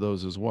bunch of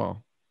those as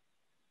well.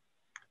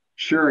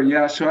 Sure.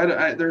 Yeah. So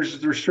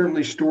there's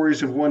certainly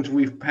stories of ones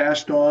we've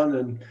passed on,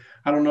 and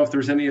I don't know if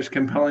there's any as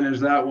compelling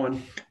as that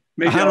one.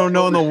 Maybe I don't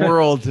know in the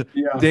world,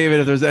 yeah. David,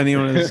 if there's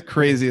anyone as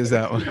crazy as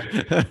that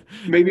one.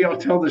 Maybe I'll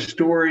tell the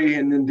story,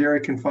 and then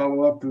Derrick can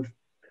follow up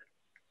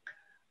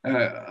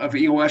of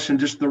EOS and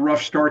just the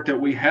rough start that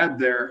we had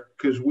there,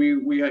 because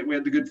we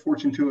had the good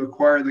fortune to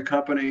acquire the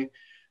company,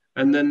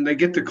 and then they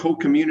get the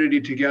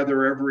community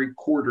together every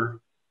quarter.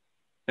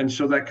 And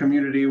so that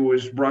community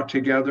was brought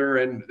together,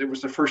 and it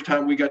was the first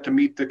time we got to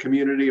meet the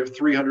community of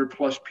 300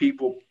 plus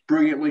people,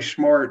 brilliantly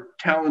smart,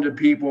 talented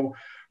people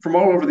from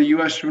all over the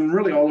U.S. and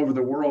really all over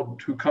the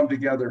world who come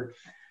together.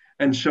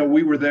 And so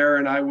we were there,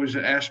 and I was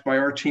asked by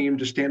our team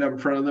to stand up in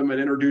front of them and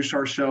introduce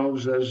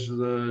ourselves as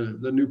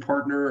the new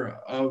partner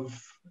of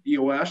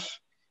EOS.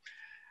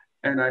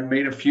 And I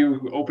made a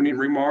few opening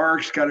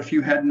remarks, got a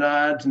few head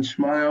nods and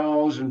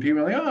smiles, and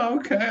people were like, oh,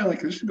 okay,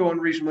 like this is going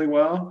reasonably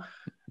well.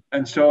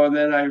 And so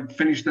then I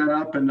finished that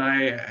up, and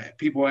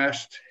people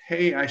asked,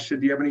 hey, I said,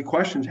 do you have any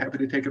questions? Happy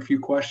to take a few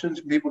questions.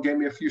 And people gave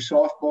me a few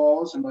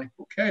softballs, and like,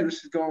 okay,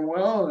 this is going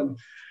well.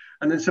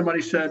 And then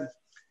somebody said,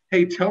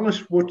 hey, tell us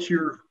what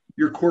your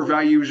core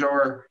values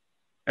are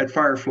at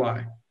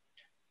Firefly,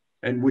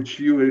 and which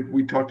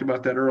we talked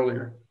about that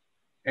earlier.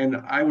 And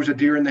I was a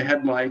deer in the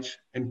headlights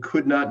and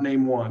could not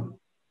name one.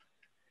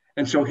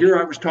 And so here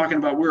I was talking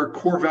about, we're a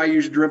core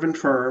values driven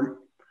firm.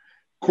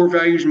 Core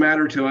values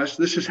matter to us.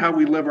 This is how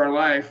we live our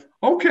life.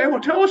 Okay, well,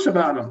 tell us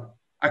about them.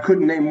 I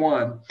couldn't name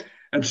one.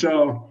 And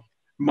so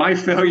my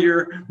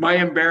failure, my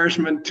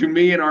embarrassment to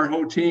me and our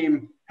whole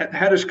team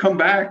had us come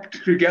back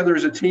together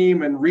as a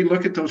team and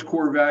relook at those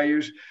core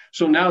values.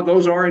 So now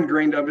those are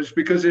ingrained of us,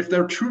 because if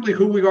they're truly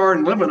who we are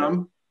and living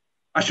them,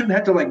 I shouldn't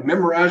have to like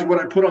memorize what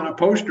I put on a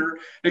poster.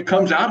 It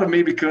comes out of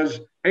me because,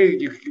 hey,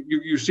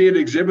 you see it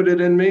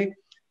exhibited in me,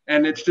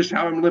 and it's just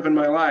how I'm living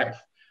my life.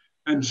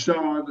 And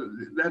so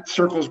that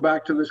circles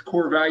back to this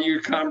core value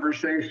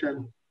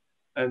conversation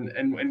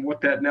and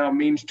what that now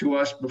means to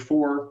us.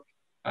 Before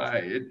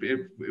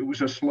it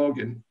was a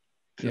slogan.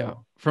 So. Yeah.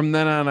 From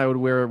then on, I would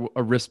wear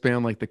a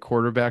wristband like the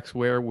quarterbacks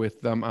wear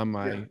with them on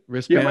my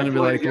wristband and be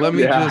like, let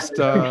me just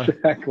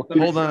exactly.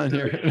 hold on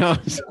here. No.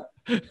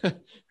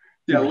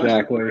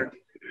 Exactly.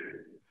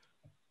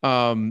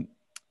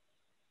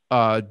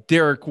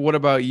 Derrick, what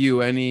about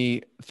you?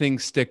 Anything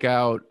stick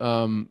out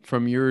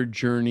from your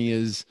journey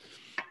as,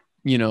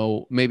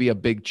 maybe a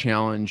big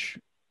challenge?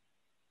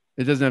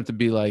 It doesn't have to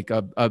be like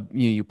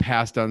you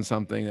passed on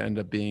something that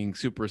ended up being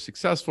super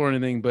successful or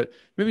anything, but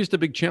maybe just a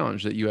big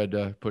challenge that you had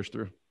to push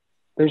through.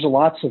 There's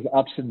lots of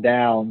ups and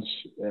downs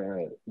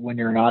when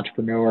you're an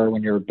entrepreneur,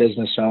 when you're a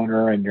business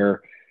owner, and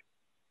you're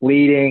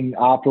leading,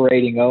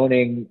 operating,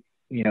 owning,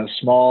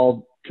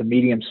 small to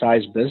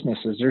medium-sized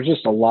businesses. There's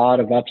just a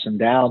lot of ups and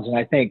downs. And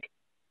I think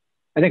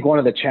one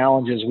of the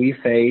challenges we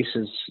face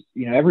is,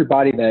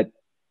 everybody that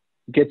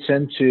gets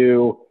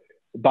into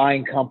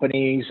buying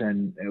companies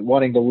and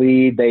wanting to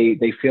lead,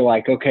 they feel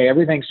like, okay,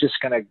 everything's just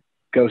going to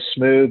go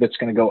smooth. It's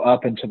going to go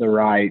up and to the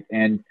right.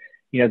 And,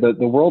 the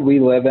world we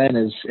live in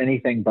is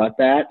anything but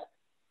that.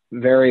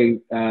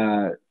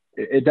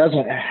 It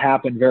doesn't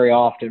happen very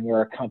often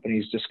where a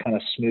company's just kind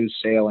of smooth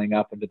sailing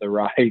up and to the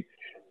right.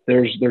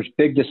 There's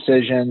big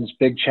decisions,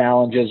 big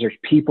challenges. There's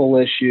people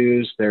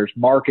issues. There's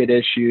market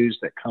issues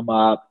that come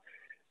up.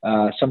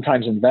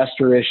 Sometimes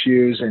investor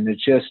issues, and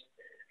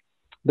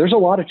there's a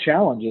lot of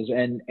challenges.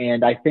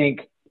 And I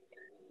think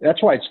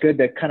that's why it's good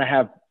to kind of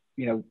have,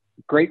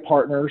 great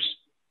partners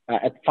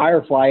at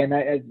Firefly,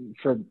 and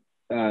for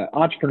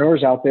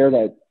entrepreneurs out there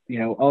that,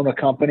 own a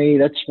company.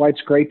 That's why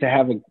it's great to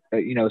have a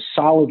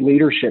solid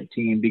leadership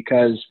team,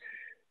 because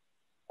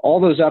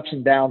all those ups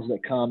and downs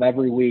that come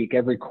every week,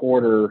 every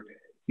quarter,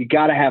 you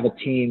got to have a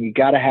team. You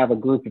got to have a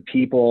group of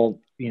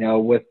people,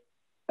 with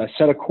a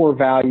set of core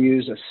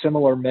values, a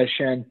similar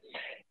mission,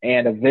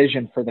 and a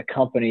vision for the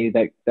company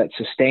that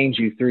sustains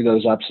you through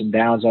those ups and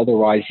downs.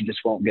 Otherwise, you just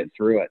won't get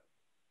through it.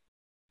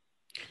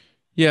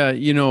 Yeah.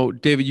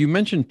 David, you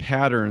mentioned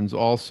patterns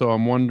also.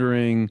 I'm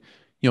wondering,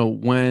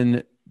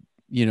 when,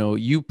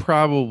 you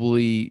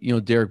probably,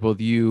 Derrick,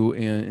 both you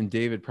and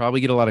David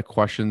probably get a lot of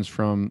questions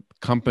from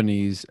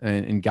companies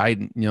and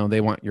guidance,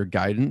 they want your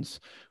guidance.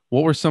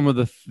 What were some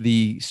of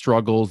the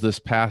struggles this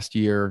past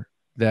year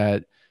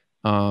that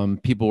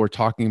people were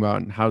talking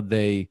about, and how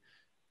they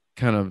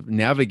kind of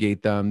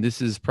navigate them?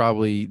 These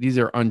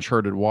are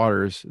uncharted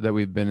waters that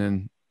we've been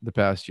in the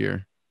past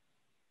year.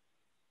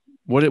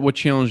 What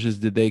challenges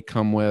did they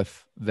come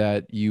with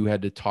that you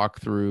had to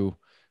talk through,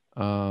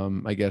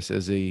 I guess,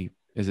 as a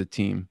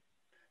team?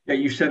 Yeah,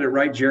 you said it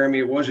right, Jeremy.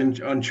 It wasn't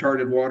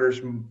uncharted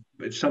waters.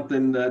 It's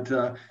something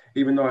that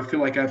even though I feel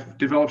like I've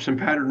developed some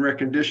pattern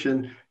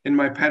recognition, in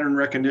my pattern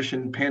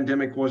recognition,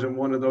 pandemic wasn't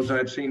one of those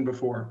I'd seen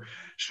before.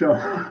 So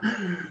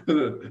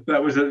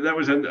that was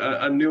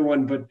a new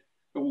one. But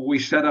we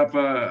set up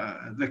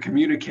the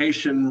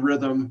communication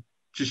rhythm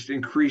just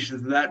increased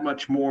that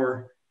much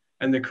more,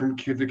 and the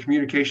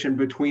communication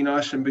between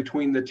us and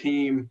between the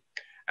team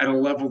at a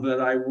level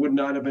that I would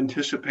not have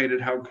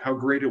anticipated how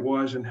great it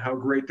was, and how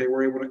great they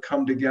were able to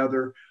come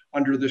together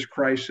under this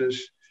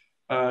crisis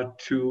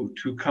to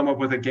come up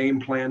with a game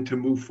plan to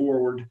move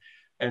forward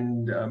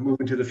and move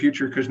into the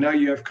future. Because now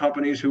you have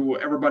companies who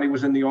everybody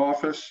was in the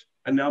office,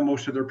 and now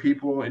most of their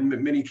people,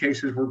 in many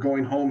cases, were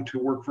going home to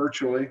work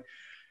virtually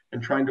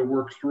and trying to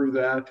work through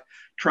that.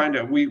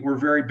 We're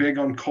very big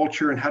on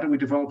culture, and how do we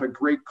develop a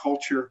great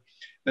culture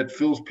that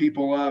fills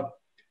people up?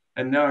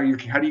 And now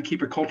how do you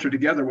keep a culture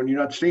together when you're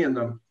not seeing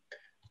them?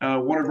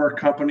 One of our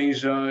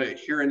companies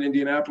here in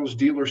Indianapolis,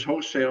 Dealers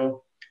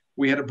Wholesale,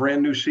 we had a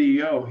brand new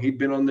CEO. He'd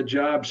been on the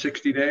job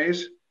 60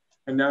 days,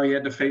 and now he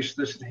had to face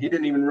this. He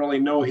didn't even really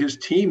know his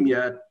team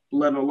yet,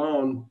 let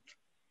alone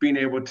being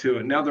able to.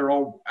 And now they're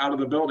all out of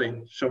the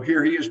building. So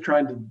here he is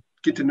trying to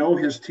get to know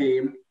his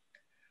team,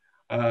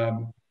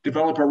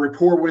 develop a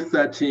rapport with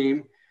that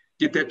team,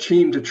 get that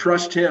team to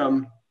trust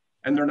him,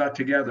 and they're not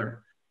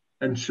together.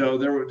 And so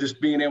they were just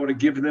being able to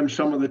give them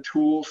some of the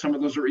tools. Some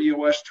of those are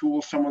EOS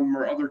tools. Some of them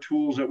are other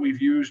tools that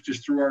we've used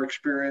just through our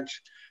experience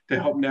to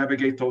help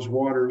navigate those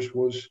waters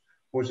was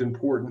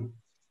important.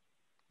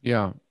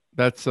 Yeah,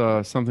 that's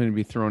something to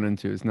be thrown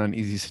into. It's not an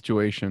easy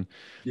situation.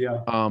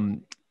 Yeah.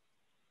 I'm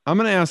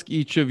going to ask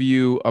each of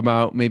you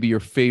about maybe your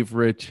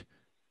favorite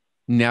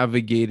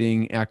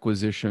navigating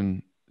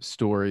acquisition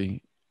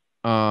story.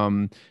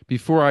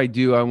 Before I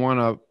do, I want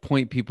to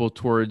point people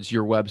towards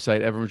your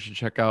website. Everyone should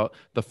check out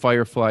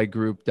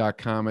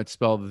thefireflygroup.com. It's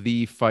spelled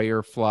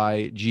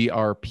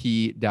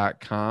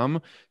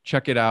thefireflygrp.com.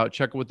 Check it out.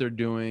 Check what they're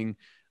doing.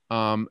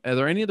 Are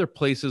there any other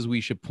places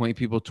we should point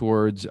people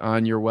towards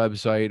on your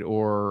website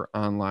or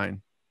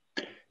online?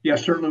 Yeah,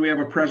 certainly we have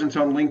a presence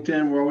on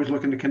LinkedIn. We're always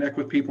looking to connect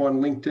with people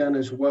on LinkedIn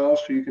as well.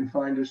 So you can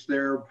find us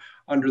there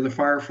under the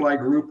Firefly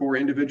Group or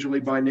individually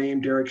by name,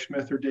 Derrick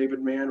Smith or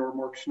David Mann or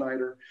Mark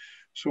Snyder.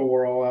 So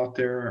we're all out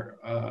there.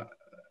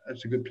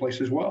 That's a good place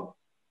as well.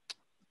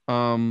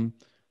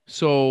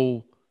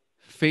 So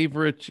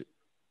favorite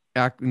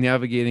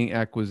navigating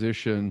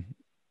acquisition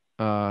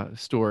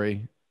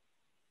story?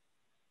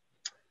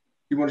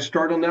 You want to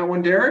start on that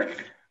one, Derrick?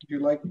 Would you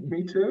like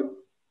me to?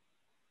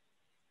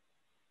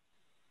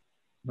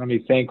 Let me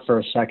think for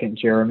a second,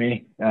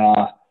 Jeremy.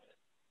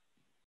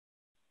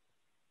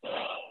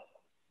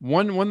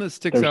 One that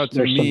sticks out to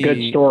there's me. There's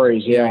some good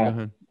stories. Yeah. Yeah. Go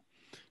ahead.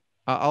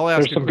 I'll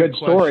ask there's some good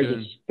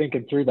stories. Just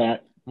thinking through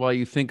that while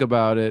you think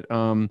about it.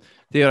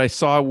 David, I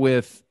saw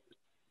with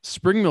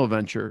Spring Mill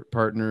Venture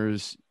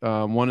Partners,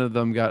 one of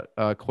them got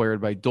acquired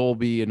by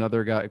Dolby,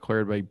 another got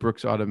acquired by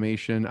Brooks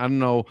Automation. I don't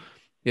know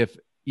if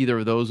either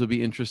of those would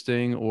be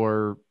interesting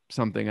or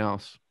something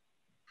else.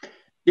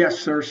 Yes,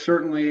 sir.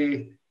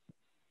 Certainly.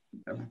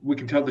 We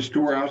can tell the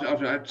story.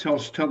 I'll tell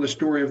the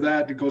story of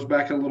that. It goes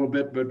back a little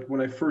bit, but when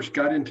I first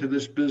got into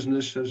this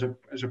business as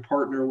a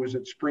partner was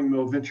at Spring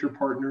Mill Venture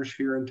Partners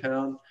here in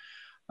town,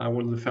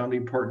 one of the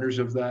founding partners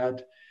of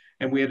that.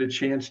 And we had a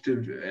chance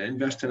to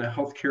invest in a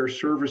healthcare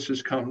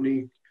services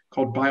company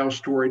called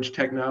BioStorage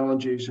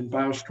Technologies. And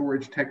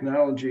BioStorage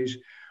Technologies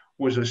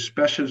was a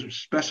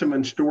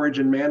specimen storage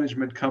and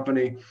management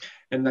company,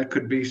 and that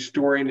could be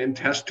storing in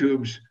test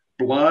tubes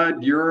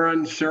blood,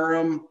 urine,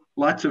 serum,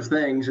 lots of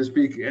things as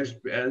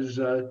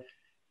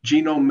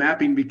genome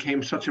mapping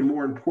became such a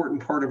more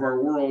important part of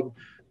our world,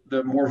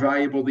 the more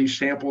valuable these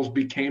samples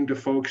became to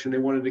folks, and they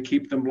wanted to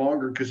keep them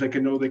longer because they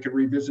could know they could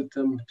revisit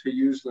them to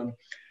use them.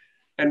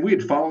 And we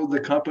had followed the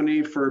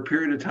company for a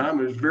period of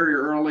time. It was very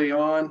early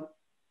on,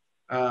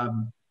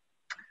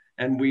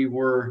 and we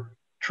were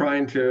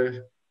trying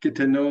to get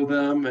to know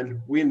them, and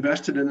we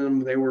invested in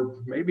them. They were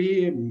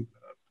maybe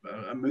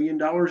 $1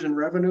 million in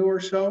revenue or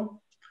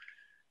so.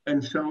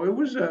 And so it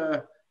was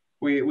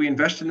we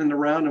invested in the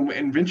round, and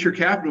in venture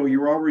capital,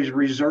 you're always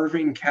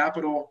reserving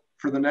capital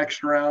for the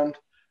next round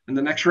and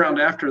the next round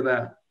after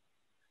that.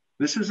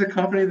 This is a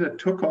company that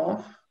took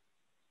off.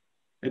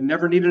 It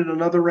never needed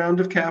another round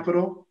of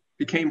capital,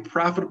 became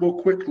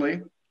profitable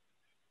quickly.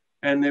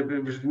 And it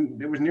was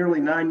nearly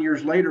 9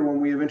 years later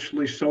when we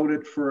eventually sold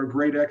it for a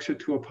great exit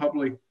to a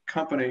public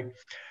company.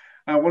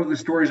 One of the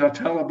stories I'll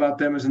tell about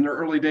them is in their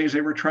early days, they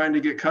were trying to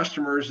get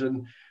customers,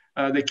 and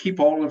they keep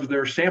all of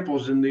their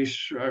samples in these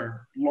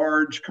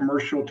large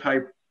commercial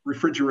type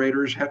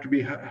refrigerators, have to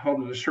be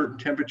held at a certain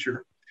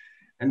temperature.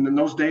 And in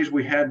those days,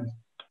 we had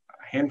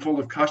a handful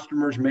of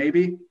customers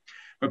maybe,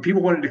 but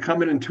people wanted to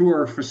come in and tour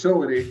our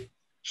facility.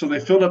 So they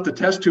filled up the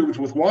test tubes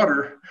with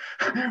water,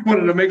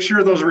 wanted to make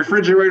sure those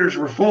refrigerators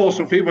were full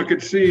so people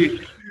could see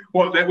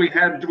that we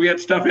had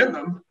stuff in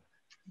them.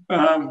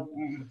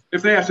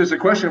 If they asked us a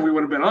question, we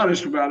would have been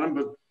honest about them,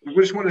 but we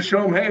just want to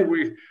show them, hey,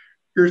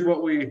 here's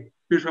what we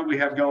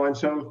have going.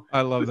 So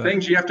I love the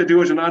things you have to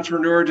do as an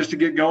entrepreneur just to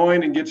get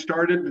going and get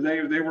started,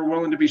 they were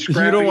willing to be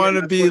scrappy. You don't want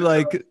to be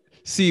like,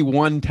 see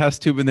one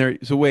test tube in there.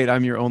 So wait,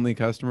 I'm your only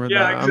customer.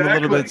 Yeah, exactly. I'm a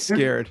little bit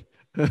scared.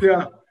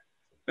 Yeah.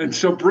 And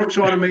so Brooks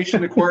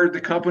Automation acquired the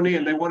company,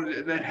 and they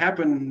wanted that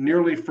happen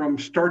nearly from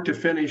start to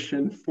finish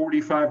in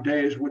 45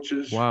 days, which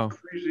is wow.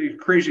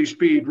 crazy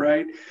speed,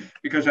 right?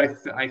 Because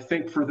I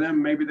think for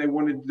them, maybe they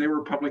were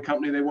a public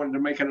company. They wanted to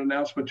make an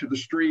announcement to the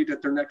street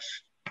at their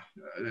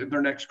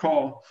next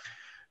call.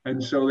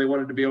 And so they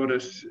wanted to be able to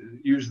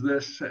use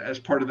this as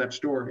part of that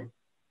story.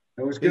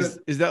 That was good.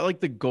 Is that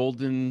like the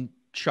golden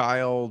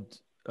child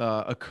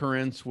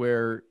occurrence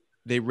where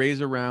they raise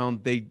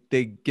around, they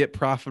get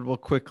profitable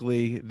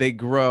quickly, they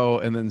grow,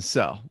 and then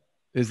sell?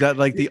 Is that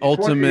like the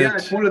ultimate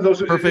it's one of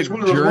those, perfect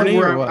journey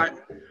where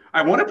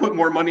I want to put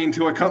more money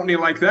into a company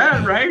like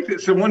that, right?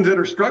 It's the ones that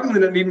are struggling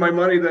that need my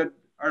money that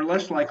are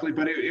less likely,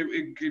 but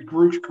it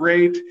grew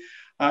great.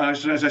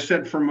 So as I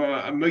said, from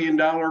 $1 million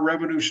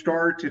revenue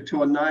start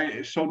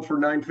to sold for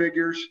 9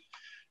 figures.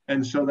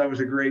 And so that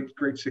was a great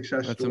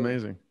success. That's story.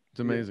 amazing. It's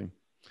amazing.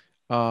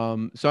 So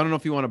I don't know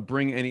if you want to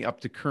bring any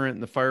up to current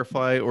in the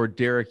Firefly, or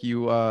Derrick,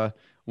 you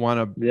want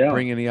to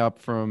bring any up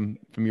from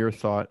your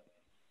thought?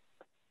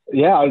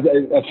 Yeah,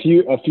 a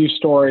few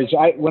stories.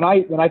 When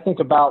I think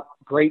about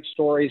great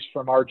stories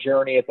from our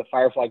journey at the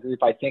Firefly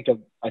Group, I think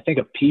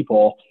of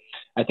people.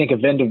 I think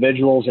of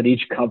individuals at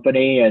each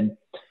company, and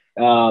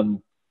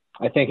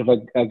I think of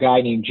a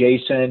guy named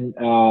Jason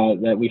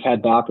that we've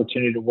had the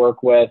opportunity to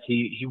work with.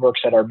 He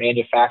works at our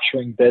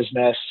manufacturing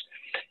business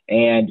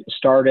and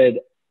started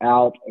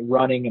out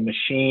running a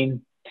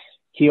machine.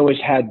 He always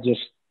had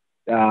just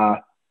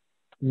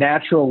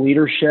natural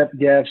leadership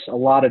gifts, a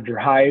lot of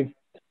drive.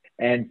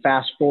 And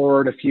fast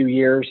forward a few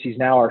years, he's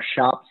now our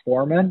shop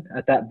foreman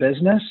at that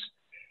business.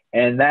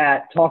 And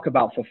that, talk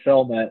about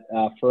fulfillment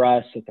for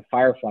us at the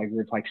Firefly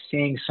Group, like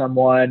seeing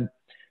someone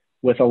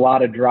with a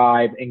lot of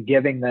drive and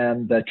giving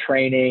them the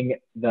training,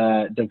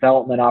 the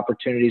development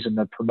opportunities, and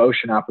the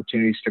promotion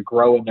opportunities to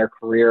grow in their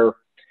career,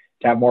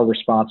 to have more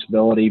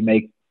responsibility,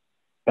 make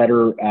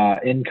better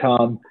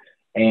income,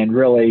 and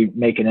really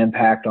make an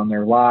impact on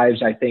their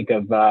lives. I think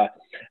of a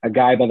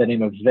guy by the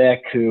name of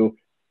Vic who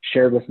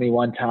shared with me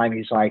one time.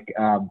 He's like,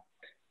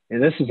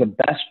 this is the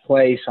best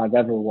place I've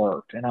ever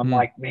worked. And I'm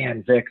like,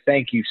 man, Vic,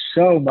 thank you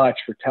so much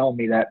for telling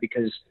me that,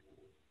 because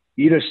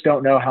you just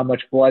don't know how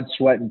much blood,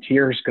 sweat, and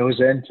tears goes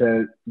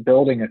into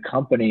building a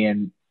company.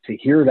 And to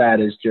hear that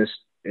is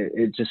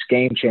it's just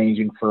game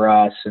changing for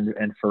us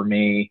and for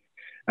me.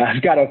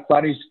 I've got a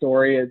funny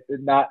story. It's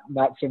not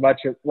so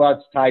much, well,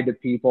 it's tied to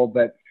people,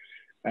 but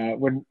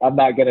when I'm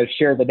not going to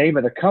share the name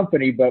of the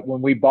company, but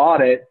when we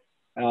bought it,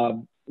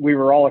 we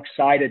were all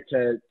excited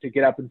to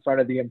get up in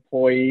front of the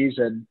employees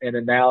and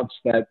announce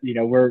that, we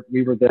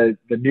were the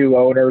new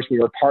owners. We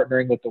were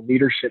partnering with the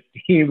leadership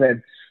team,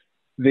 and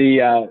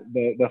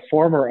the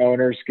former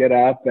owners get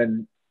up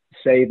and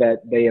say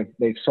that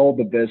they've sold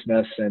the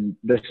business, and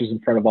this is in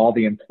front of all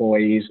the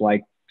employees,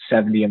 like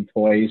 70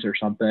 employees or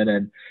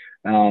something.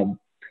 And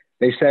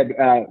they said,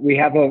 we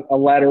have a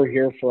letter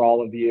here for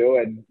all of you.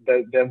 And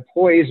the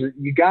employees,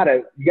 you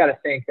gotta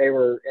think, they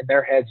were in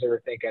their heads, they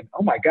were thinking,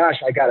 oh my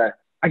gosh, I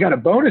got a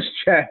bonus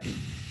check.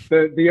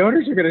 The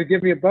owners are going to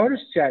give me a bonus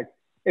check.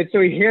 And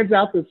so he hands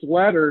out this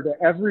letter to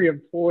every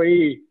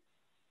employee.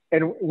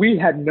 And we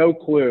had no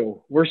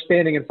clue. We're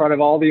standing in front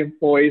of all the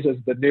employees as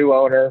the new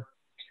owner.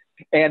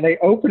 And they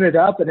open it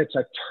up, and it's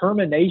a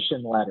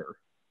termination letter.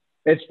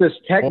 It's this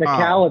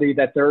technicality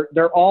that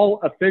they're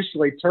all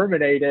officially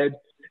terminated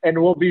and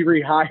will be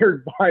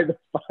rehired by the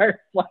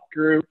Firefly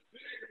Group.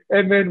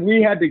 And then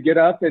we had to get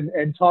up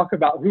and talk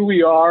about who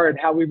we are and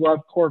how we love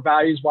core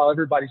values, while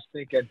everybody's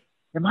thinking,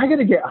 am I going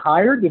to get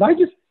hired? Did I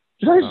just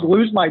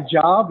lose my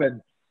job?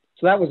 And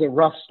so that was a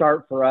rough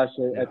start for us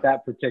at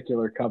that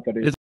particular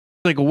company. It's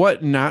like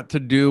what not to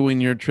do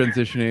when you're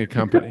transitioning a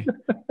company.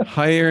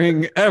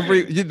 Hiring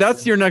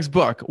that's your next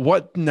book,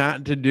 what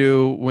not to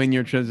do when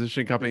you're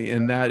transitioning a company.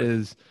 And that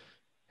is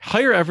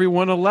hire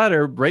everyone a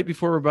letter right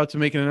before we're about to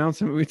make an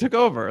announcement. We took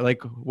over,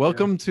 like,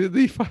 welcome to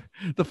the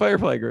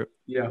Firefly Group.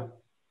 Yeah.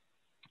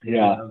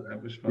 That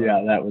was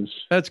fun.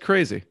 That's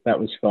crazy. That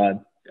was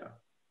fun.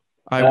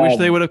 I wish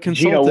they would have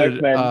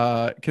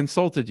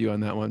consulted you on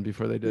that one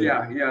before they did.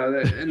 Yeah.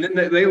 And then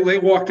they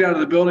walked out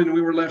of the building, and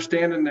we were left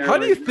standing there. How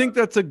do you think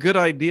that's a good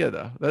idea,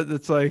 though?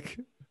 It's like,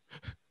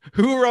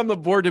 who were on the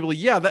board to be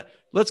like,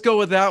 let's go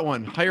with that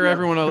one. Hire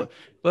everyone.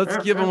 Let's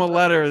give them a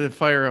letter and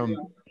fire them.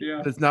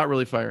 Yeah. It's not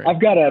really firing.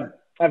 I've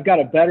got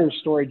a better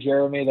story,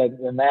 Jeremy,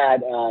 than that.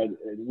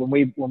 When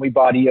we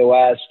bought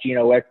EOS,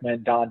 Gino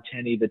Wickman, Don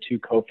Tenney, the two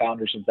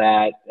co-founders of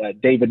that,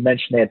 David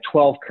mentioned they had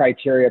 12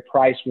 criteria.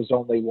 Price was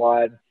only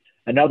one.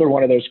 Another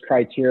one of those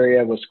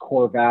criteria was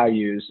core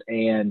values.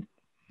 And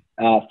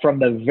from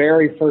the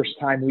very first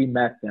time we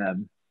met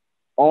them,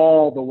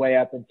 all the way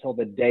up until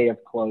the day of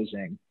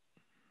closing,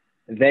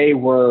 they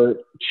were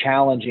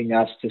challenging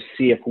us to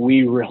see if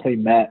we really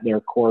met their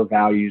core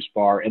values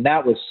bar. And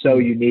that was so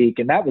unique.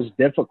 And that was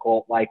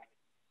difficult, like,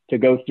 to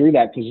go through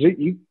that, because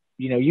you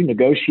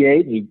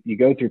negotiate and you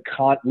go through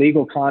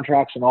legal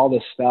contracts and all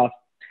this stuff.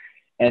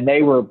 And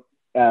they were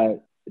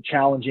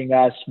challenging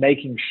us,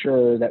 making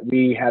sure that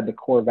we had the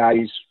core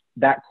values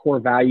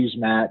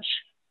match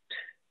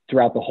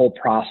throughout the whole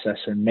process.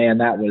 And man,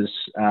 that was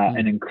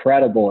an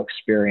incredible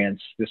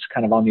experience, just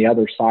kind of on the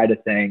other side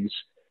of things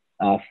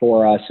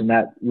for us. And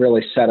that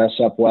really set us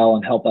up well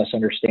and helped us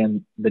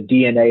understand the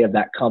DNA of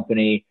that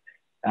company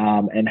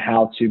and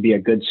how to be a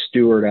good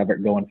steward of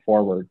it going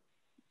forward.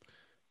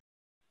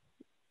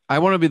 I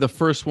want to be the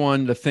first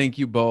one to thank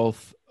you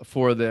both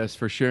for this,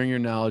 for sharing your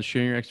knowledge,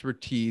 sharing your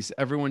expertise.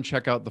 Everyone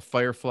check out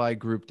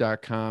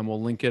thefireflygroup.com.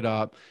 We'll link it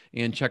up,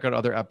 and check out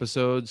other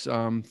episodes.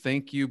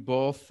 Thank you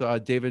both,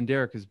 David and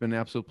Derrick. It's been an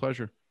absolute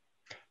pleasure.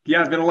 Yeah,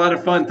 it's been a lot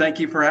of fun.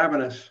 Thank you for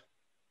having us.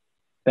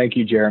 Thank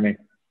you, Jeremy.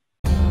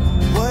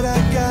 What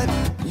I got,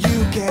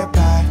 you can't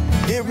buy.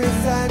 It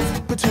resides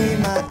between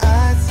my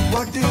eyes.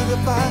 Walked through the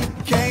fire,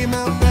 came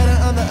out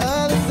better on the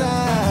other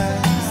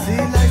side. See,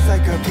 life's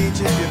like a beach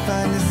if you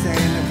find the sand.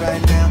 And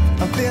right now,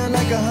 I'm feeling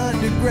like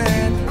 $100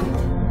 grand.